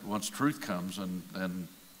 But once truth comes, then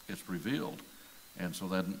it's revealed, and so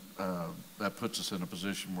that puts us in a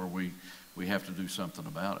position where we have to do something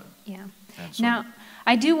about it. Yeah. So, now,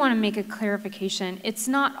 I do want to make a clarification. It's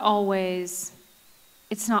not always,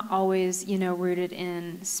 rooted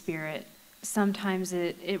in spirit. Sometimes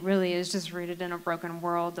it really is just rooted in a broken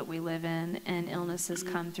world that we live in, and illnesses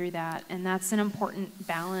come through that. And that's an important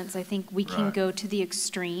balance. I think we can go to the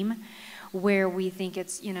extreme where we think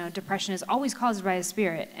it's, depression is always caused by a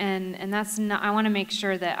spirit. And that's not, I want to make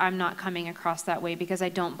sure that I'm not coming across that way, because I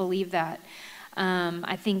don't believe that.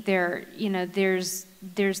 I think there's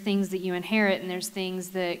things that you inherit, and there's things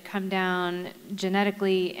that come down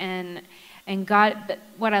genetically, and God, but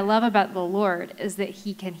what I love about the Lord is that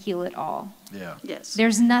He can heal it all. Yeah. Yes.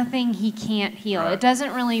 There's nothing He can't heal. Right. It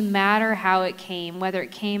doesn't really matter how it came, whether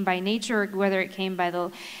it came by nature, or whether it came by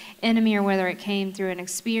the enemy, or whether it came through an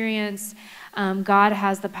experience. God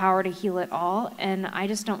has the power to heal it all, and I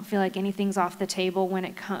just don't feel like anything's off the table when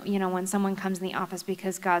when someone comes in the office,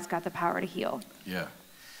 because God's got the power to heal. Yeah.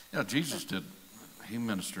 Yeah, Jesus did. He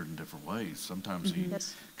ministered in different ways. Sometimes He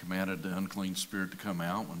commanded the unclean spirit to come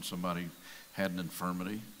out when somebody had an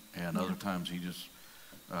infirmity, and other times He just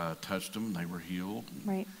touched them and they were healed.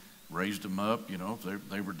 Right. Raised them up. If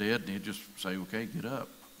they were dead, and He'd just say, "Okay, get up."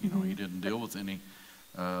 He didn't deal with any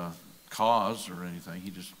cause or anything.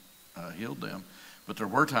 He just healed them. But there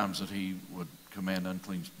were times that He would command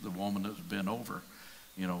the woman that was bent over,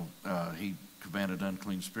 He commanded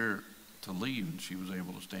unclean spirit to leave, and she was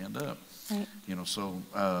able to stand up. Right. So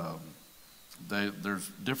there's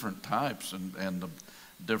different types, and the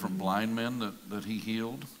different blind men that He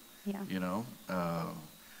healed. Yeah.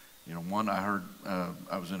 One I heard,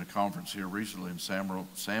 I was in a conference here recently, and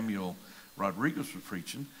Samuel Rodriguez was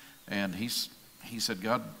preaching, and he said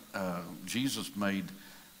Jesus made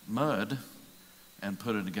mud and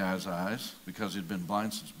put it in the guy's eyes because he'd been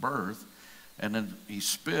blind since birth, and then He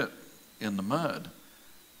spit in the mud,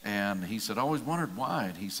 and he said, I always wondered why.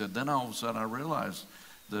 And he said, then all of a sudden I realized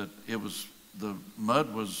that the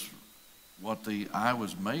mud was what the eye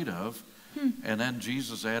was made of, and then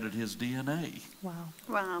Jesus added His DNA.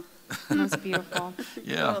 Wow. That's beautiful.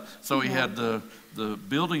 Yeah, so He had the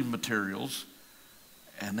building materials,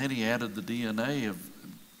 and then He added the DNA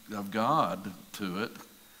of God to it,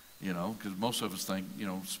 because most of us think,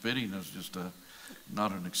 spitting is just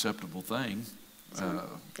not an acceptable thing.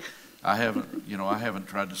 I haven't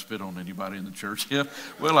tried to spit on anybody in the church yet.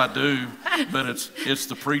 Well, I do, but it's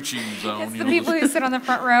the preaching zone. It's the people who sit on the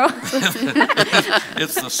front row.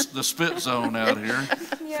 It's the spit zone out here.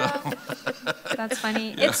 Yeah, so. That's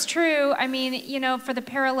funny. Yeah. It's true. I mean, for the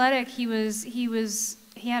paralytic, he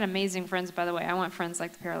had amazing friends, by the way. I want friends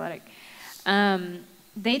like the paralytic.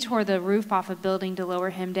 They tore the roof off a building to lower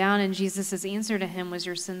him down, and Jesus' answer to him was,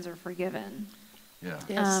 your sins are forgiven. Yeah.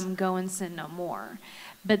 Yes. Go and sin no more.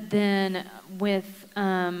 But then with,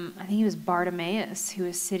 I think it was Bartimaeus who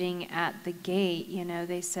was sitting at the gate,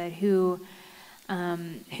 they said, who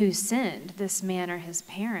sinned, this man or his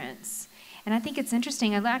parents? And I think it's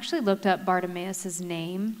interesting. I actually looked up Bartimaeus'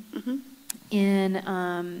 name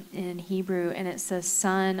in Hebrew, and it says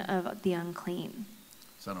son of the unclean.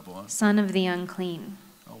 Son of what? Son of the unclean.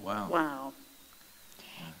 Oh, wow. Wow.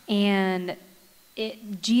 And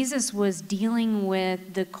Jesus was dealing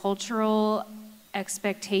with the cultural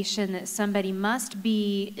expectation that somebody must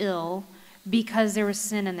be ill because there was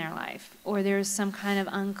sin in their life, or there was some kind of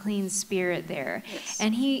unclean spirit there. Yes.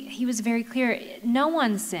 And he was very clear, no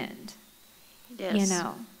one sinned. Yes. You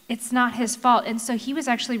know, it's not his fault. And so he was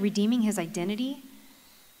actually redeeming his identity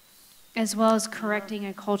as well as correcting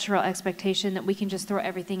a cultural expectation that we can just throw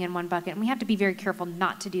everything in one bucket. And we have to be very careful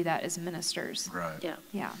not to do that as ministers. Right. Yeah.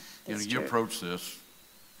 Yeah. You approach this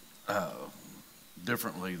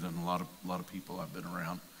differently than a lot of people I've been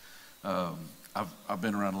around. I've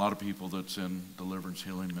been around a lot of people that's in deliverance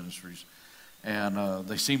healing ministries, and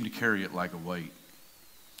they seem to carry it like a weight.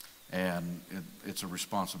 And it's a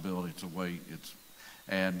responsibility, it's a weight.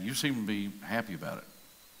 And you seem to be happy about it.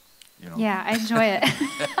 You know? Yeah, I enjoy it.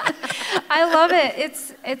 I love it.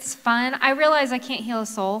 It's fun. I realize I can't heal a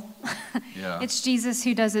soul. Yeah. It's Jesus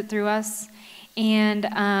who does it through us. And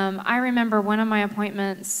I remember one of my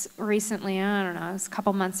appointments recently, I don't know, it was a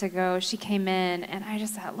couple months ago, she came in, and I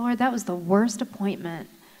just thought, Lord, that was the worst appointment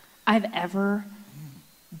I've ever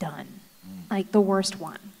done. Like, the worst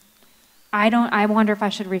one. I wonder if I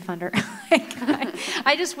should refund her.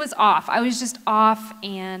 I just was off. I was just off,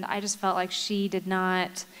 and I just felt like she did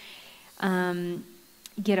not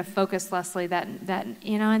get a focus, Leslie, that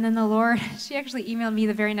you know. And then the Lord, she actually emailed me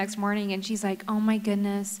the very next morning, and she's like, oh my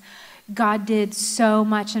goodness, God did so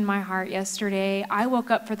much in my heart yesterday. I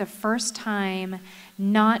woke up for the first time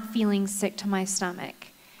not feeling sick to my stomach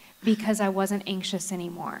because I wasn't anxious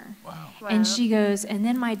anymore. Wow. And she goes, and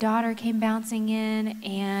then my daughter came bouncing in,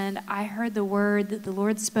 and I heard the word that the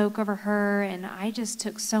Lord spoke over her, and I just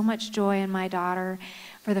took so much joy in my daughter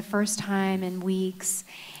for the first time in weeks.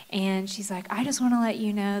 And she's like, I just want to let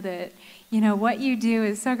you know that, you know, what you do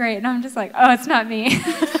is so great. And I'm just like, oh, it's not me.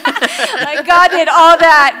 Like, God did all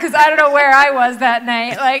that because I don't know where I was that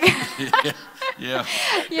night. Like, yeah.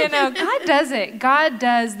 you know, God does it. God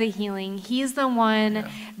does the healing. He's the one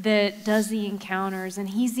that does the encounters, and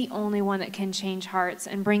he's the only one that can change hearts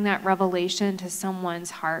and bring that revelation to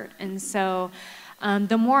someone's heart. And so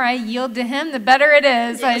the more I yield to him, the better it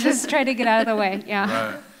is. I just try to get out of the way.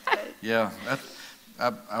 Yeah. Right. Yeah.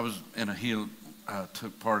 I was in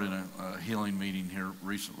took part in a healing meeting here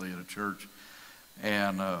recently at a church,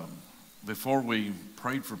 and before we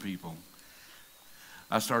prayed for people,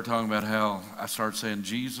 I started talking about how I started saying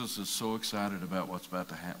Jesus is so excited about what's about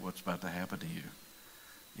to happen to you.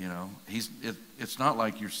 You know, it's not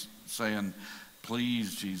like you're saying,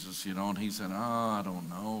 please, Jesus, you know, and he's saying, I don't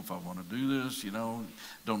know if I want to do this, you know,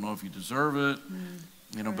 don't know if you deserve it.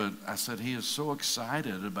 You know, but I said he is so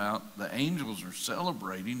excited about the angels are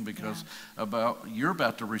celebrating because you're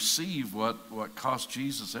about to receive what cost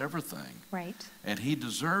Jesus everything. Right. And he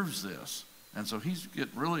deserves this. And so he's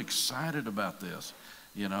getting really excited about this,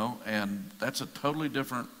 you know, and that's a totally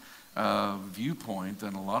different viewpoint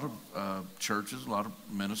than a lot of churches, a lot of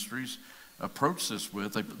ministries approach this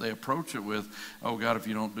with. They approach it with, oh God, if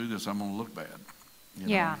you don't do this, I'm going to look bad. You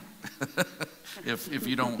know? If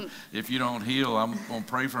you don't heal, I'm going to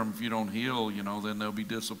pray for them. If you don't heal, you know, then they'll be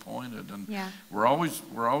disappointed. And we're always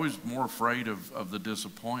more afraid of the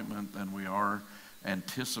disappointment than we are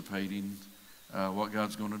anticipating what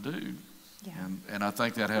God's going to do. Yeah. And I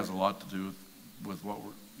think that has a lot to do with what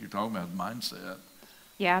you're talking about, mindset.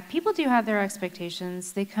 Yeah, people do have their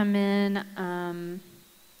expectations. They come in.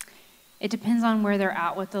 It depends on where they're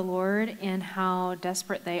at with the Lord and how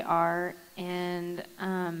desperate they are. And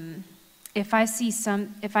if I see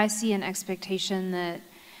an expectation that,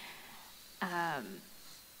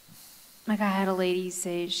 like I had a lady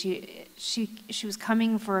say she was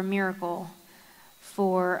coming for a miracle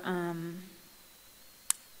for I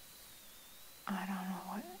don't know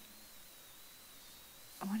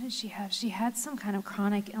what did she have? She had some kind of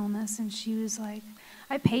chronic illness, and she was like,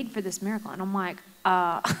 I paid for this miracle, and I'm like,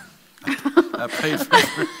 I paid for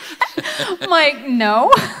it. I'm like,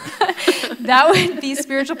 no, that would be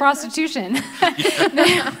spiritual prostitution.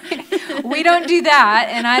 We don't do that,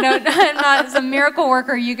 and I'm not as a miracle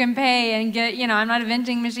worker you can pay and get, you know, I'm not a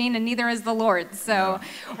vending machine, and neither is the Lord. So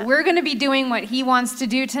we're going to be doing what he wants to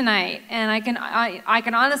do tonight, and I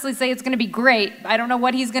can honestly say it's going to be great. I don't know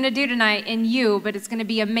what he's going to do tonight in you, but it's going to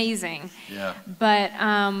be amazing. Yeah. But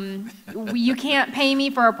you can't pay me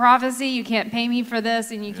for a prophecy, you can't pay me for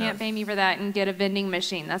this, and you can't pay me for that and get a vending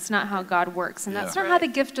machine. That's not how God works, and that's not how the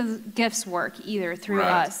gifts work either through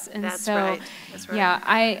us. And that's so,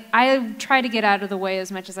 I try to get out of the way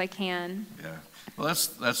as much as I can. Yeah. Well,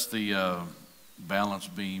 that's the balance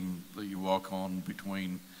beam that you walk on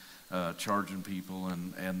between charging people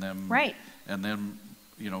and them. Right. And then,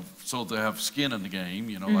 you know, so they have skin in the game,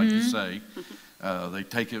 you know, like you say. They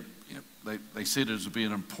take it, you know, they see it as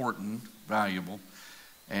being important, valuable,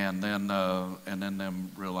 and then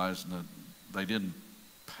them realizing that they didn't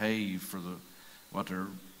pay for what they're,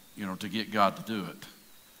 you know, to get God to do it.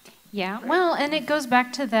 Yeah, well, and it goes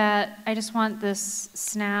back to that, I just want this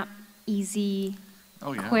snap easy,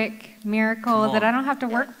 Oh, yeah. quick miracle Come that on. I don't have to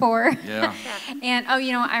work for. Yeah. And, oh,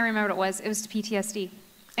 you know, I remember what it was. It was PTSD.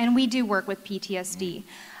 And we do work with PTSD.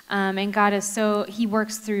 And God is He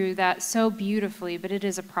works through that so beautifully, but it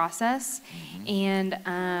is a process.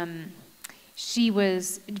 And she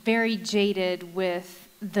was very jaded with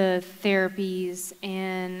the therapies,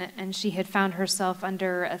 and she had found herself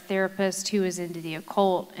under a therapist who was into the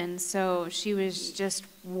occult. And so she was just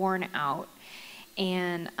worn out.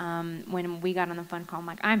 And when we got on the phone call, I'm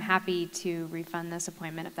like, I'm happy to refund this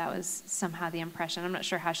appointment if that was somehow the impression. I'm not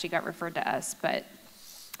sure how she got referred to us, but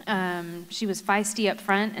she was feisty up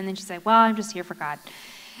front, and then she's like, well, I'm just here for God.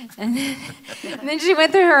 And then she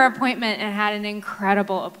went through her appointment and had an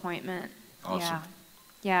incredible appointment. Awesome.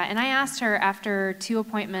 Yeah, and I asked her after 2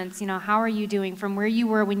 appointments, you know, how are you doing from where you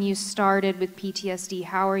were when you started with PTSD?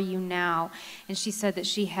 How are you now? And she said that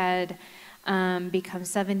she had become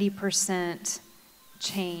 70%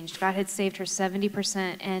 changed. God had saved her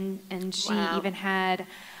 70%, and she even had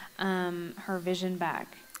her vision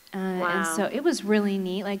back. And so it was really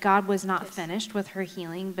neat. Like, God was not finished with her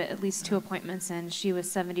healing, but at least 2 appointments in, she was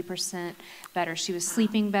 70% better. She was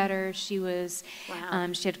sleeping better. She was,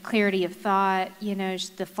 she had clarity of thought. You know,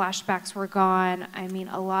 the flashbacks were gone. I mean,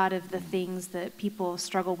 a lot of the things that people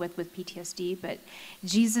struggle with PTSD, but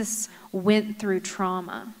Jesus went through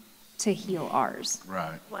trauma to heal ours.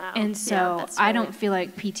 Right. Wow. And so that's I right. don't feel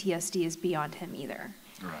like PTSD is beyond him either.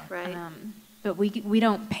 Right. Right. But we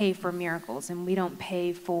don't pay for miracles, and we don't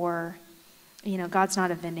pay for, you know, God's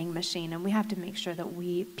not a vending machine, and we have to make sure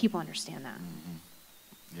that people understand that.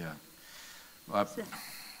 Yeah. Well,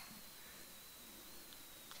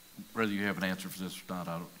 whether you have an answer for this or not,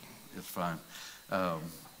 it's fine.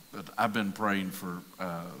 But I've been praying for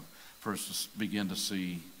us to begin to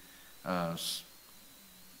see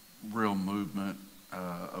real movement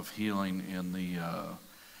of healing in the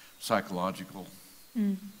psychological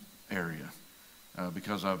area,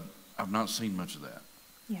 because I've not seen much of that.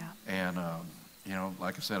 Yeah. And you know,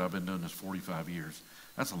 like I said, I've been doing this 45 years.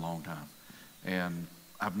 That's a long time, and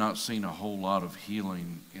I've not seen a whole lot of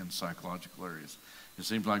healing in psychological areas. It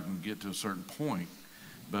seems like we can get to a certain point,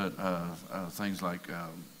 but things like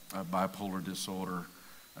bipolar disorder,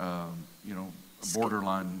 you know,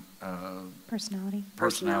 borderline personality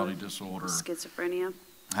disorder, Schizophrenia.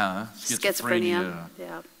 Schizophrenia.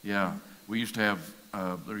 Yeah. Yeah, we used to have.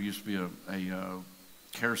 There used to be a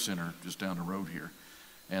care center just down the road here,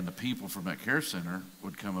 and the people from that care center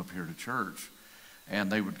would come up here to church,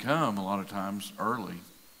 and they would come a lot of times early,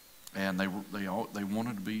 and they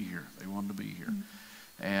wanted to be here. They wanted to be here,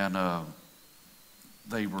 and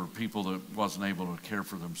they were people that wasn't able to care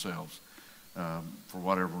for themselves for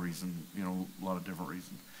whatever reason, you know, a lot of different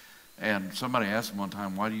reasons. And somebody asked them one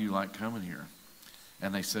time, "Why do you like coming here?"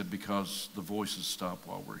 And they said, "Because the voices stop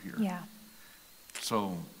while we're here." Yeah.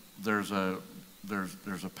 So there's a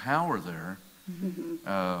power there,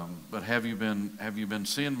 but have you been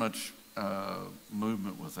seeing much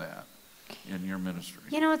movement with that in your ministry?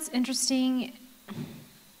 You know, it's interesting.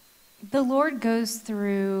 The Lord goes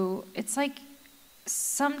through. It's like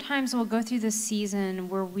sometimes we'll go through this season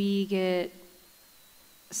where we get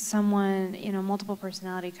someone, you know, multiple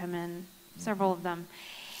personality come in, several of them,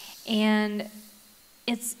 and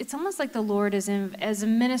it's almost like the Lord is as a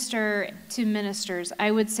minister to ministers.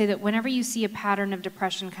 I would say that whenever you see a pattern of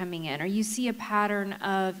depression coming in, or you see a pattern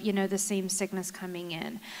of, you know, the same sickness coming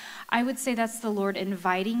in, I would say that's the Lord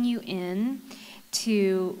inviting you in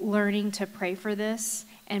to learning to pray for this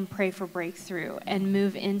and pray for breakthrough and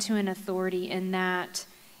move into an authority in that.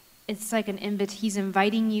 It's like he's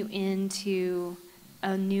inviting you into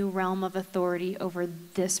a new realm of authority over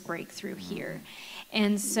this breakthrough here.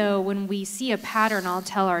 And so when we see a pattern, I'll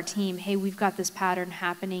tell our team, hey, we've got this pattern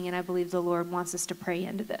happening, and I believe the Lord wants us to pray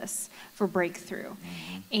into this for breakthrough.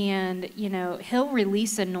 And, you know, he'll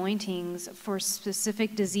release anointings for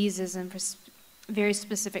specific diseases and for very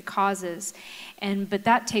specific causes. But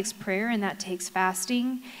that takes prayer, and that takes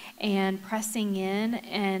fasting and pressing in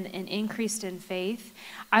and increased in faith.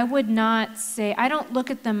 I would not say, I don't look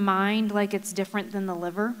at the mind like it's different than the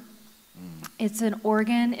liver. It's an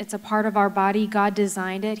organ. It's a part of our body. God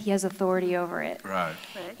designed it. He has authority over it. Right.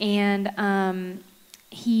 And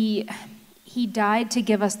he died to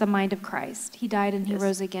give us the mind of Christ. He died and he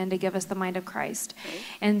rose again to give us the mind of Christ. Right.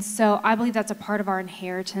 And so I believe that's a part of our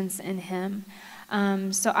inheritance in him.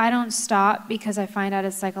 So I don't stop because I find out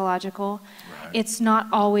it's psychological. Right. It's not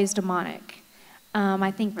always demonic.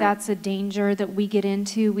 I think that's a danger that we get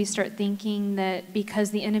into. We start thinking that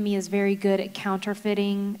because the enemy is very good at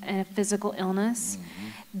counterfeiting a physical illness,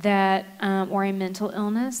 that or a mental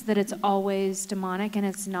illness, that it's always demonic, and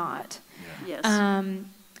it's not. Yes.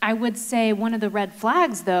 I would say one of the red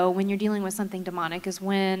flags, though, when you're dealing with something demonic is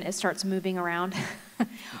when it starts moving around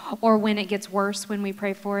or when it gets worse when we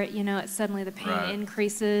pray for it. It's suddenly the pain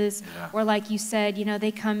increases. Yeah. Or like you said,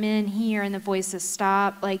 they come in here and the voices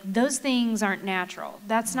stop. Like, those things aren't natural.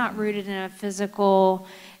 That's not rooted in a physical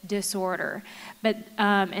disorder. But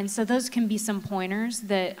and so those can be some pointers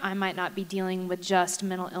that I might not be dealing with just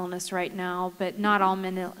mental illness right now, but not all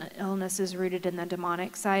mental illness is rooted in the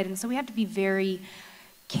demonic side. And so we have to be very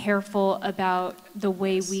careful about the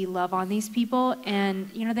way we love on these people. And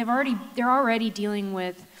they're already dealing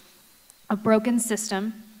with a broken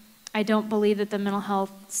system. I don't believe that the mental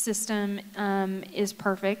health system is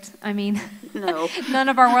perfect. I mean, No. none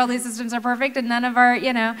of our worldly systems are perfect, and none of our,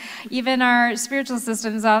 even our spiritual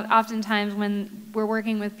systems, oftentimes when we're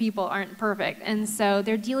working with people, aren't perfect. And so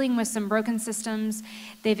they're dealing with some broken systems.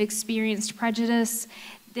 They've experienced prejudice.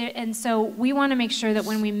 And so we want to make sure that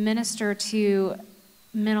when we minister to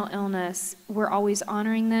mental illness, we're always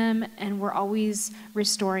honoring them and we're always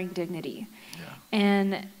restoring dignity.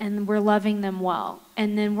 And we're loving them well.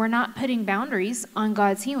 And then we're not putting boundaries on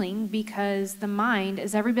God's healing, because the mind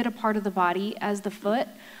is every bit a part of the body as the foot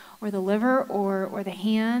or the liver or the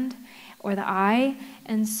hand or the eye.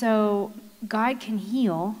 And so God can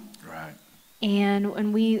heal. Right.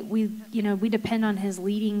 And we depend on his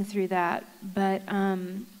leading through that. But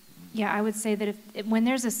I would say that when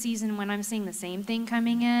there's a season when I'm seeing the same thing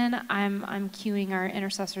coming in, I'm cueing our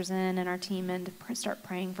intercessors in and our team in to start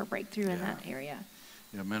praying for breakthrough in that area.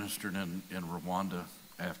 Yeah, ministered in Rwanda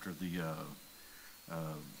after the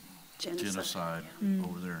genocide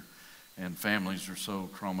over there, and families are so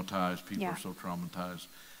traumatized. People are so traumatized.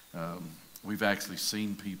 We've actually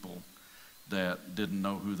seen people that didn't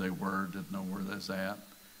know who they were, didn't know where they was at.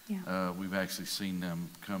 Yeah. We've actually seen them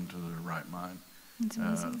come to their right mind.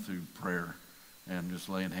 Through prayer and just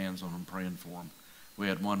laying hands on them, praying for them. We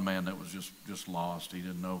had one man that was just lost. He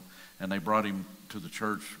didn't know, and they brought him to the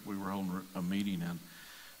church. We were holding a meeting,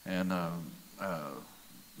 and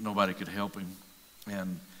nobody could help him.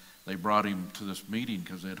 And they brought him to this meeting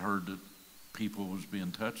because they'd heard that people was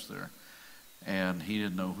being touched there. And he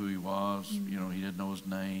didn't know who he was. He didn't know his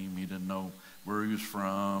name. He didn't know where he was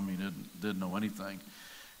from. He didn't know anything.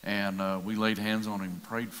 And we laid hands on him and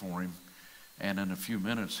prayed for him. And in a few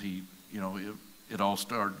minutes, it all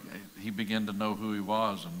started. He began to know who he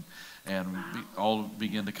was, and all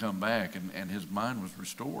began to come back, and his mind was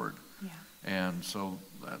restored. Yeah. And so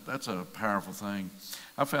that's a powerful thing.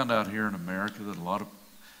 I found out here in America that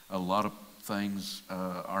a lot of things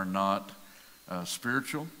are not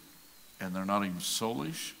spiritual, and they're not even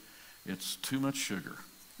soulish. It's too much sugar.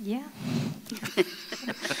 Yeah.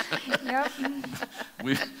 Yep.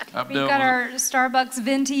 We've got our Starbucks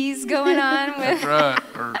ventis going on with. That's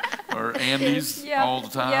right, or Andes all the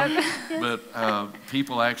time. Yep. But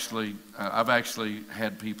people actually, I've actually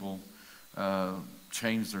had people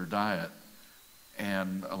change their diet,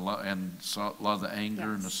 and a lot of the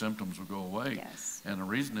anger and the symptoms will go away. Yes. And the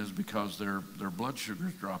reason is because their blood sugar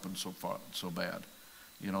is dropping so bad.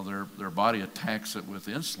 Their body attacks it with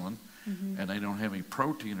insulin. And they don't have any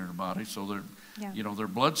protein in their body, so their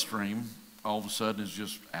bloodstream all of a sudden is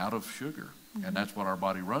just out of sugar, and that's what our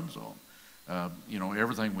body runs on.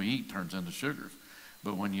 Everything we eat turns into sugars,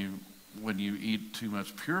 but when you eat too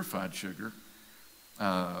much purified sugar,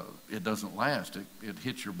 it doesn't last. It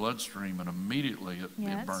hits your bloodstream, and immediately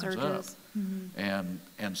it burns up.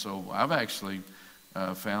 And so I've actually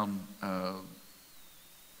found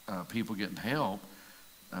people getting help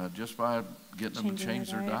just by getting them to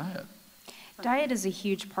change their diet. Diet is a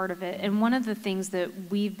huge part of it, and one of the things that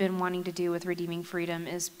we've been wanting to do with Redeeming Freedom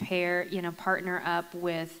is partner up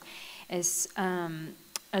with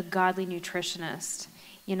a godly nutritionist,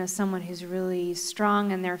 someone who's really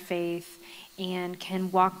strong in their faith and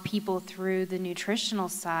can walk people through the nutritional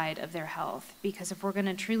side of their health. Because if we're going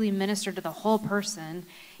to truly minister to the whole person,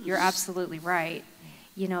 you're absolutely right.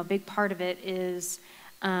 A big part of it is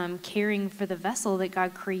caring for the vessel that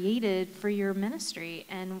God created for your ministry.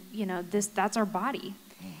 And, that's our body.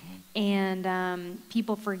 And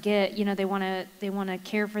people forget, they want to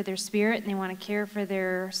care for their spirit and they want to care for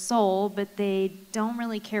their soul, but they don't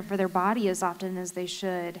really care for their body as often as they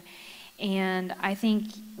should. And I think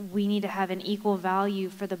we need to have an equal value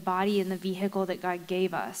for the body and the vehicle that God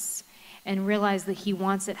gave us, and realize that he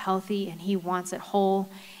wants it healthy and he wants it whole.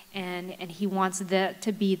 And he wants that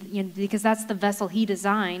to be, because that's the vessel he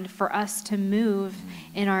designed for us to move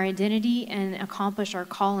in our identity and accomplish our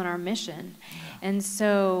call and our mission. And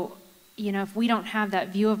so, if we don't have that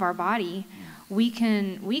view of our body, we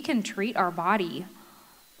can treat our body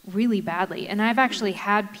really badly. And I've actually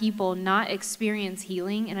had people not experience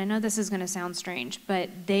healing, and I know this is going to sound strange, but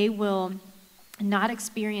they will not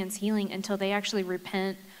experience healing until they actually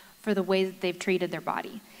repent for the way that they've treated their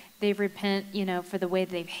body. They repent, for the way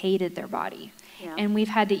that they've hated their body. Yeah. And we've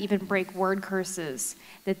had to even break word curses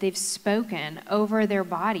that they've spoken over their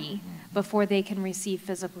body before they can receive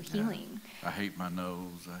physical healing. I hate my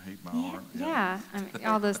nose. I hate my arm. Yeah, I mean,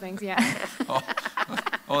 all those things, yeah.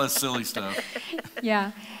 All that silly stuff.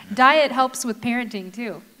 Yeah. Diet helps with parenting,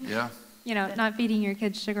 too. Yeah. Not feeding your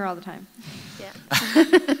kids sugar all the time. Yeah.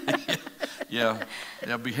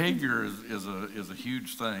 Yeah. Behavior is a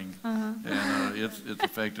huge thing, and it's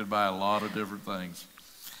affected by a lot of different things.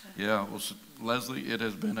 Yeah. Well, Leslie, it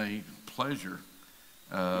has been a pleasure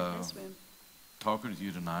talking with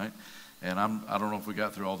you tonight, and I don't know if we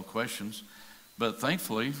got through all the questions, but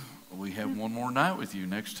thankfully we have one more night with you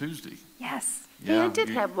next Tuesday. Yes. Hey, I did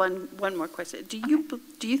have one more question. Do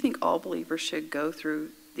you think all believers should go through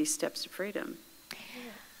these steps to freedom?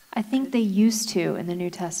 I think they used to in the New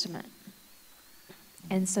Testament.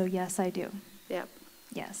 And so, yes, I do. Yep.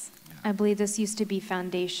 Yes. I believe this used to be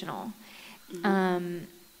foundational. In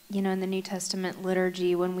the New Testament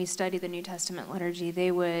liturgy, when we study the New Testament liturgy,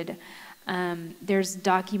 they would, there's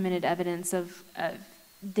documented evidence of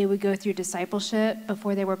they would go through discipleship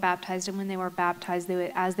before they were baptized, and when they were baptized,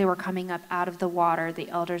 as they were coming up out of the water, the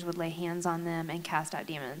elders would lay hands on them and cast out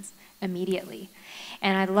demons immediately.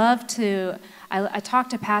 And I talk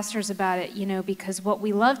to pastors about it, because what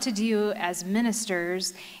we love to do as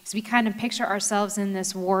ministers is we kind of picture ourselves in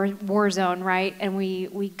this war zone, right? And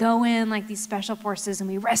we go in like these special forces and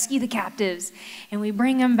we rescue the captives and we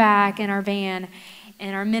bring them back in our van,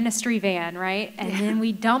 in our ministry van, right? And then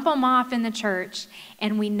we dump them off in the church,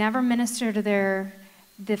 and we never minister to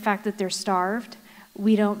the fact that they're starved.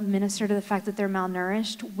 We don't minister to the fact that they're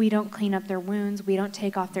malnourished. We don't clean up their wounds. We don't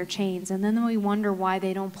take off their chains. And then we wonder why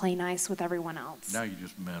they don't play nice with everyone else. Now you're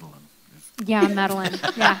just meddling. Yeah, I'm meddling.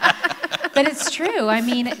 Yeah. But it's true. I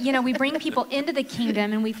mean, we bring people into the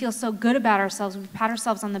kingdom and we feel so good about ourselves. We pat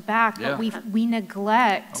ourselves on the back, but we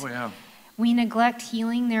neglect. Oh, yeah. We neglect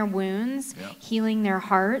healing their wounds, healing their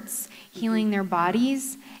hearts, healing their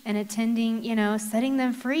bodies, and attending, setting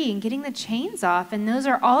them free and getting the chains off. And those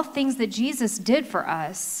are all things that Jesus did for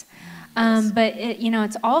us. But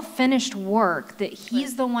it's all finished work that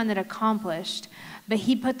he's the one that accomplished. But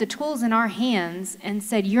he put the tools in our hands and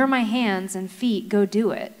said, "You're my hands and feet, go do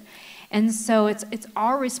it." And so it's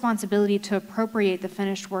our responsibility to appropriate the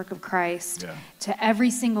finished work of Christ to every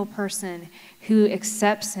single person who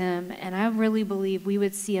accepts him. And I really believe we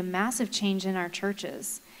would see a massive change in our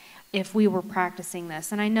churches if we were practicing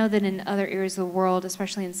this. And I know that in other areas of the world,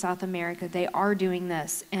 especially in South America, they are doing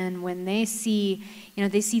this. And when they see,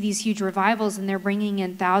 they see these huge revivals and they're bringing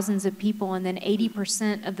in thousands of people, and then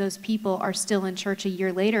 80% of those people are still in church a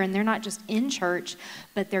year later, and they're not just in church,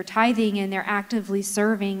 but they're tithing and they're actively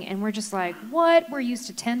serving, and we're just like, what? We're used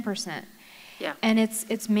to 10%. Yeah. And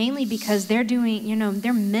it's mainly because they're doing,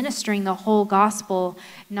 they're ministering the whole gospel,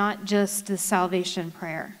 not just the salvation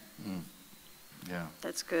prayer. Yeah.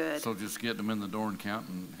 That's good. So just getting them in the door and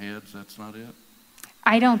counting heads, that's not it?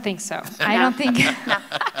 I don't think so. I don't think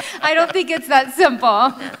it's that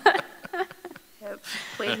simple. Yep.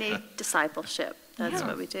 We need discipleship. That's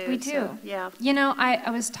what we do. We do. So, yeah.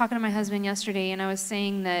 I was talking to my husband yesterday, and I was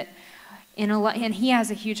saying that and he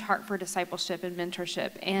has a huge heart for discipleship and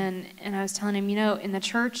mentorship. And I was telling him, in the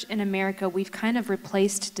church in America, we've kind of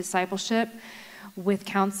replaced discipleship with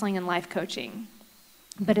counseling and life coaching.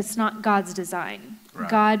 But it's not God's design. Right.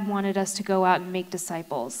 God wanted us to go out and make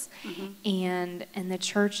disciples. And the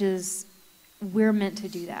churches, we're meant to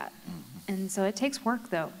do that. And so it takes work,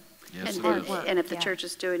 though. Yes, And if the church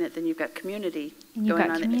is doing it, then you've got community and you've going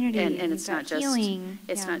got on. Community, and it's not just healing.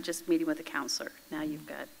 It's not just meeting with a counselor. Now you've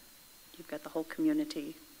got the whole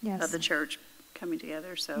community of the church coming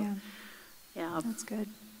together. So That's good.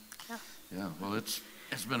 Yeah, well, it's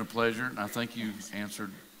been a pleasure, and I think you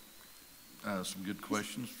answered some good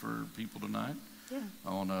questions for people tonight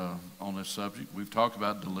on this subject. We've talked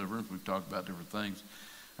about deliverance, we've talked about different things,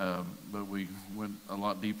 but we went a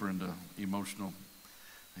lot deeper into emotional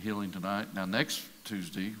healing tonight. Now, next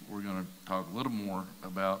Tuesday, we're going to talk a little more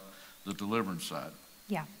about the deliverance side.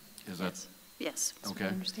 Yeah. Is that? Yes. Okay. I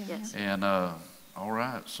understand. Yes. And all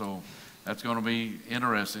right, so that's going to be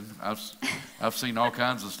interesting. I've seen all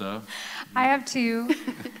kinds of stuff. I have too.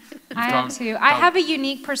 I have a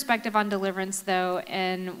unique perspective on deliverance, though,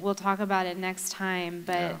 and we'll talk about it next time.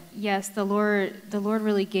 But yes, the Lord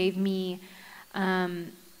really gave me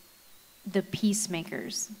the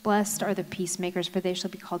peacemakers. Blessed are the peacemakers, for they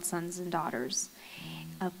shall be called sons and daughters.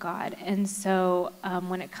 of God. And so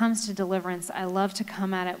when it comes to deliverance, I love to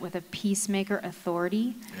come at it with a peacemaker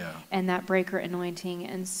authority and that breaker anointing.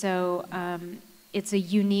 And so it's a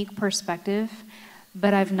unique perspective,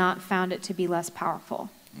 but I've not found it to be less powerful.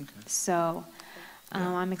 Okay. So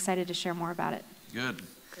I'm excited to share more about it. Good.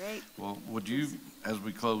 Great. Well, would you, as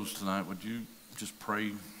we close tonight, would you just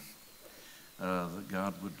pray that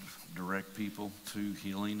God would direct people to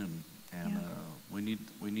healing, and we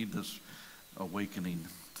need this awakening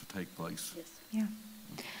to take place. Yes.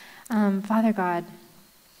 Yeah. Father God,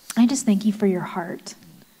 I just thank you for your heart.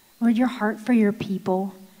 Lord, your heart for your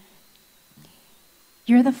people.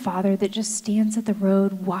 You're the Father that just stands at the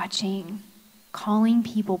road watching, calling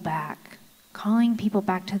people back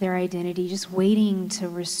to their identity, just waiting to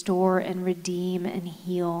restore and redeem and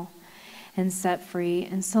heal and set free.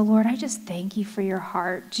 And so, Lord, I just thank you for your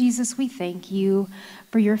heart. Jesus, we thank you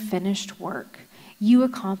for your finished work. You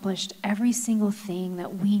accomplished every single thing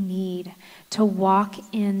that we need to walk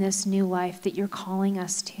in this new life that you're calling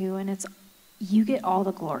us to. And you get all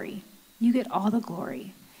the glory. You get all the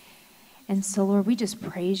glory. And so, Lord, we just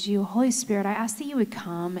praise you. Holy Spirit, I ask that you would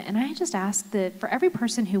come. And I just ask that for every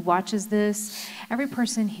person who watches this, every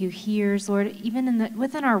person who hears, Lord, even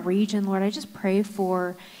within our region, Lord, I just pray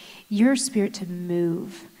for your Spirit to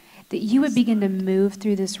move, that you would begin to move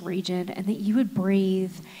through this region, and that you would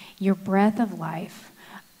breathe your breath of life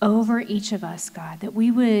over each of us, God, that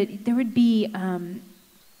there would be,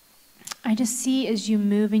 I just see as you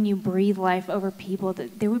move and you breathe life over people,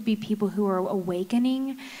 that there would be people who are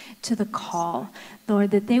awakening to the call,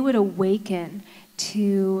 Lord, that they would awaken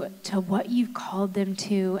to what you've called them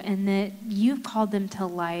to, and that you've called them to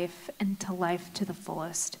life, and to life to the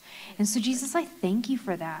fullest. And so, Jesus, I thank you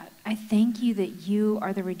for that. I thank you that you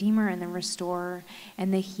are the Redeemer and the Restorer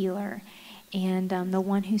and the Healer, and the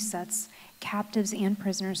one who sets captives and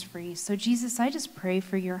prisoners free. So, Jesus, I just pray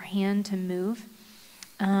for your hand to move.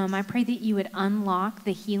 I pray that you would unlock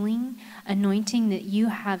the healing anointing that you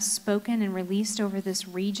have spoken and released over this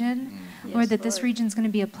region. Yes, Lord, that this region is going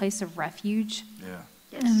to be a place of refuge. Yeah.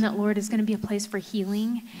 Yes. And that, Lord, is going to be a place for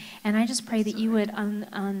healing. And I just pray that you would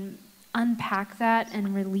unpack that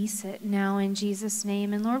and release it now in Jesus'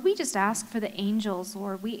 name. And Lord, we just ask for the angels,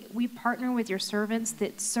 Lord. We partner with your servants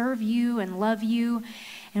that serve you and love you,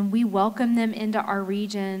 and we welcome them into our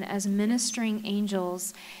region as ministering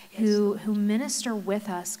angels who minister with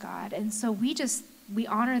us, God. And so we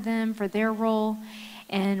honor them for their role,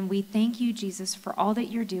 and we thank you, Jesus, for all that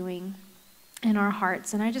you're doing in our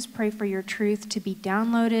hearts. And I just pray for your truth to be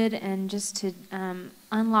downloaded and just to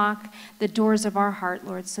unlock the doors of our heart,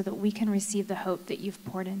 Lord, so that we can receive the hope that you've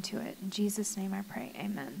poured into it. In Jesus' name I pray,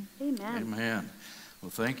 amen. Amen. Amen.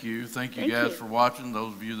 Well, thank you. Thank you guys for watching.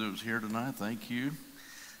 Those of you that was here tonight, thank you.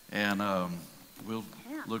 And we'll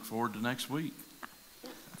look forward to next week.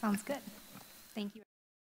 Sounds good. Thank you.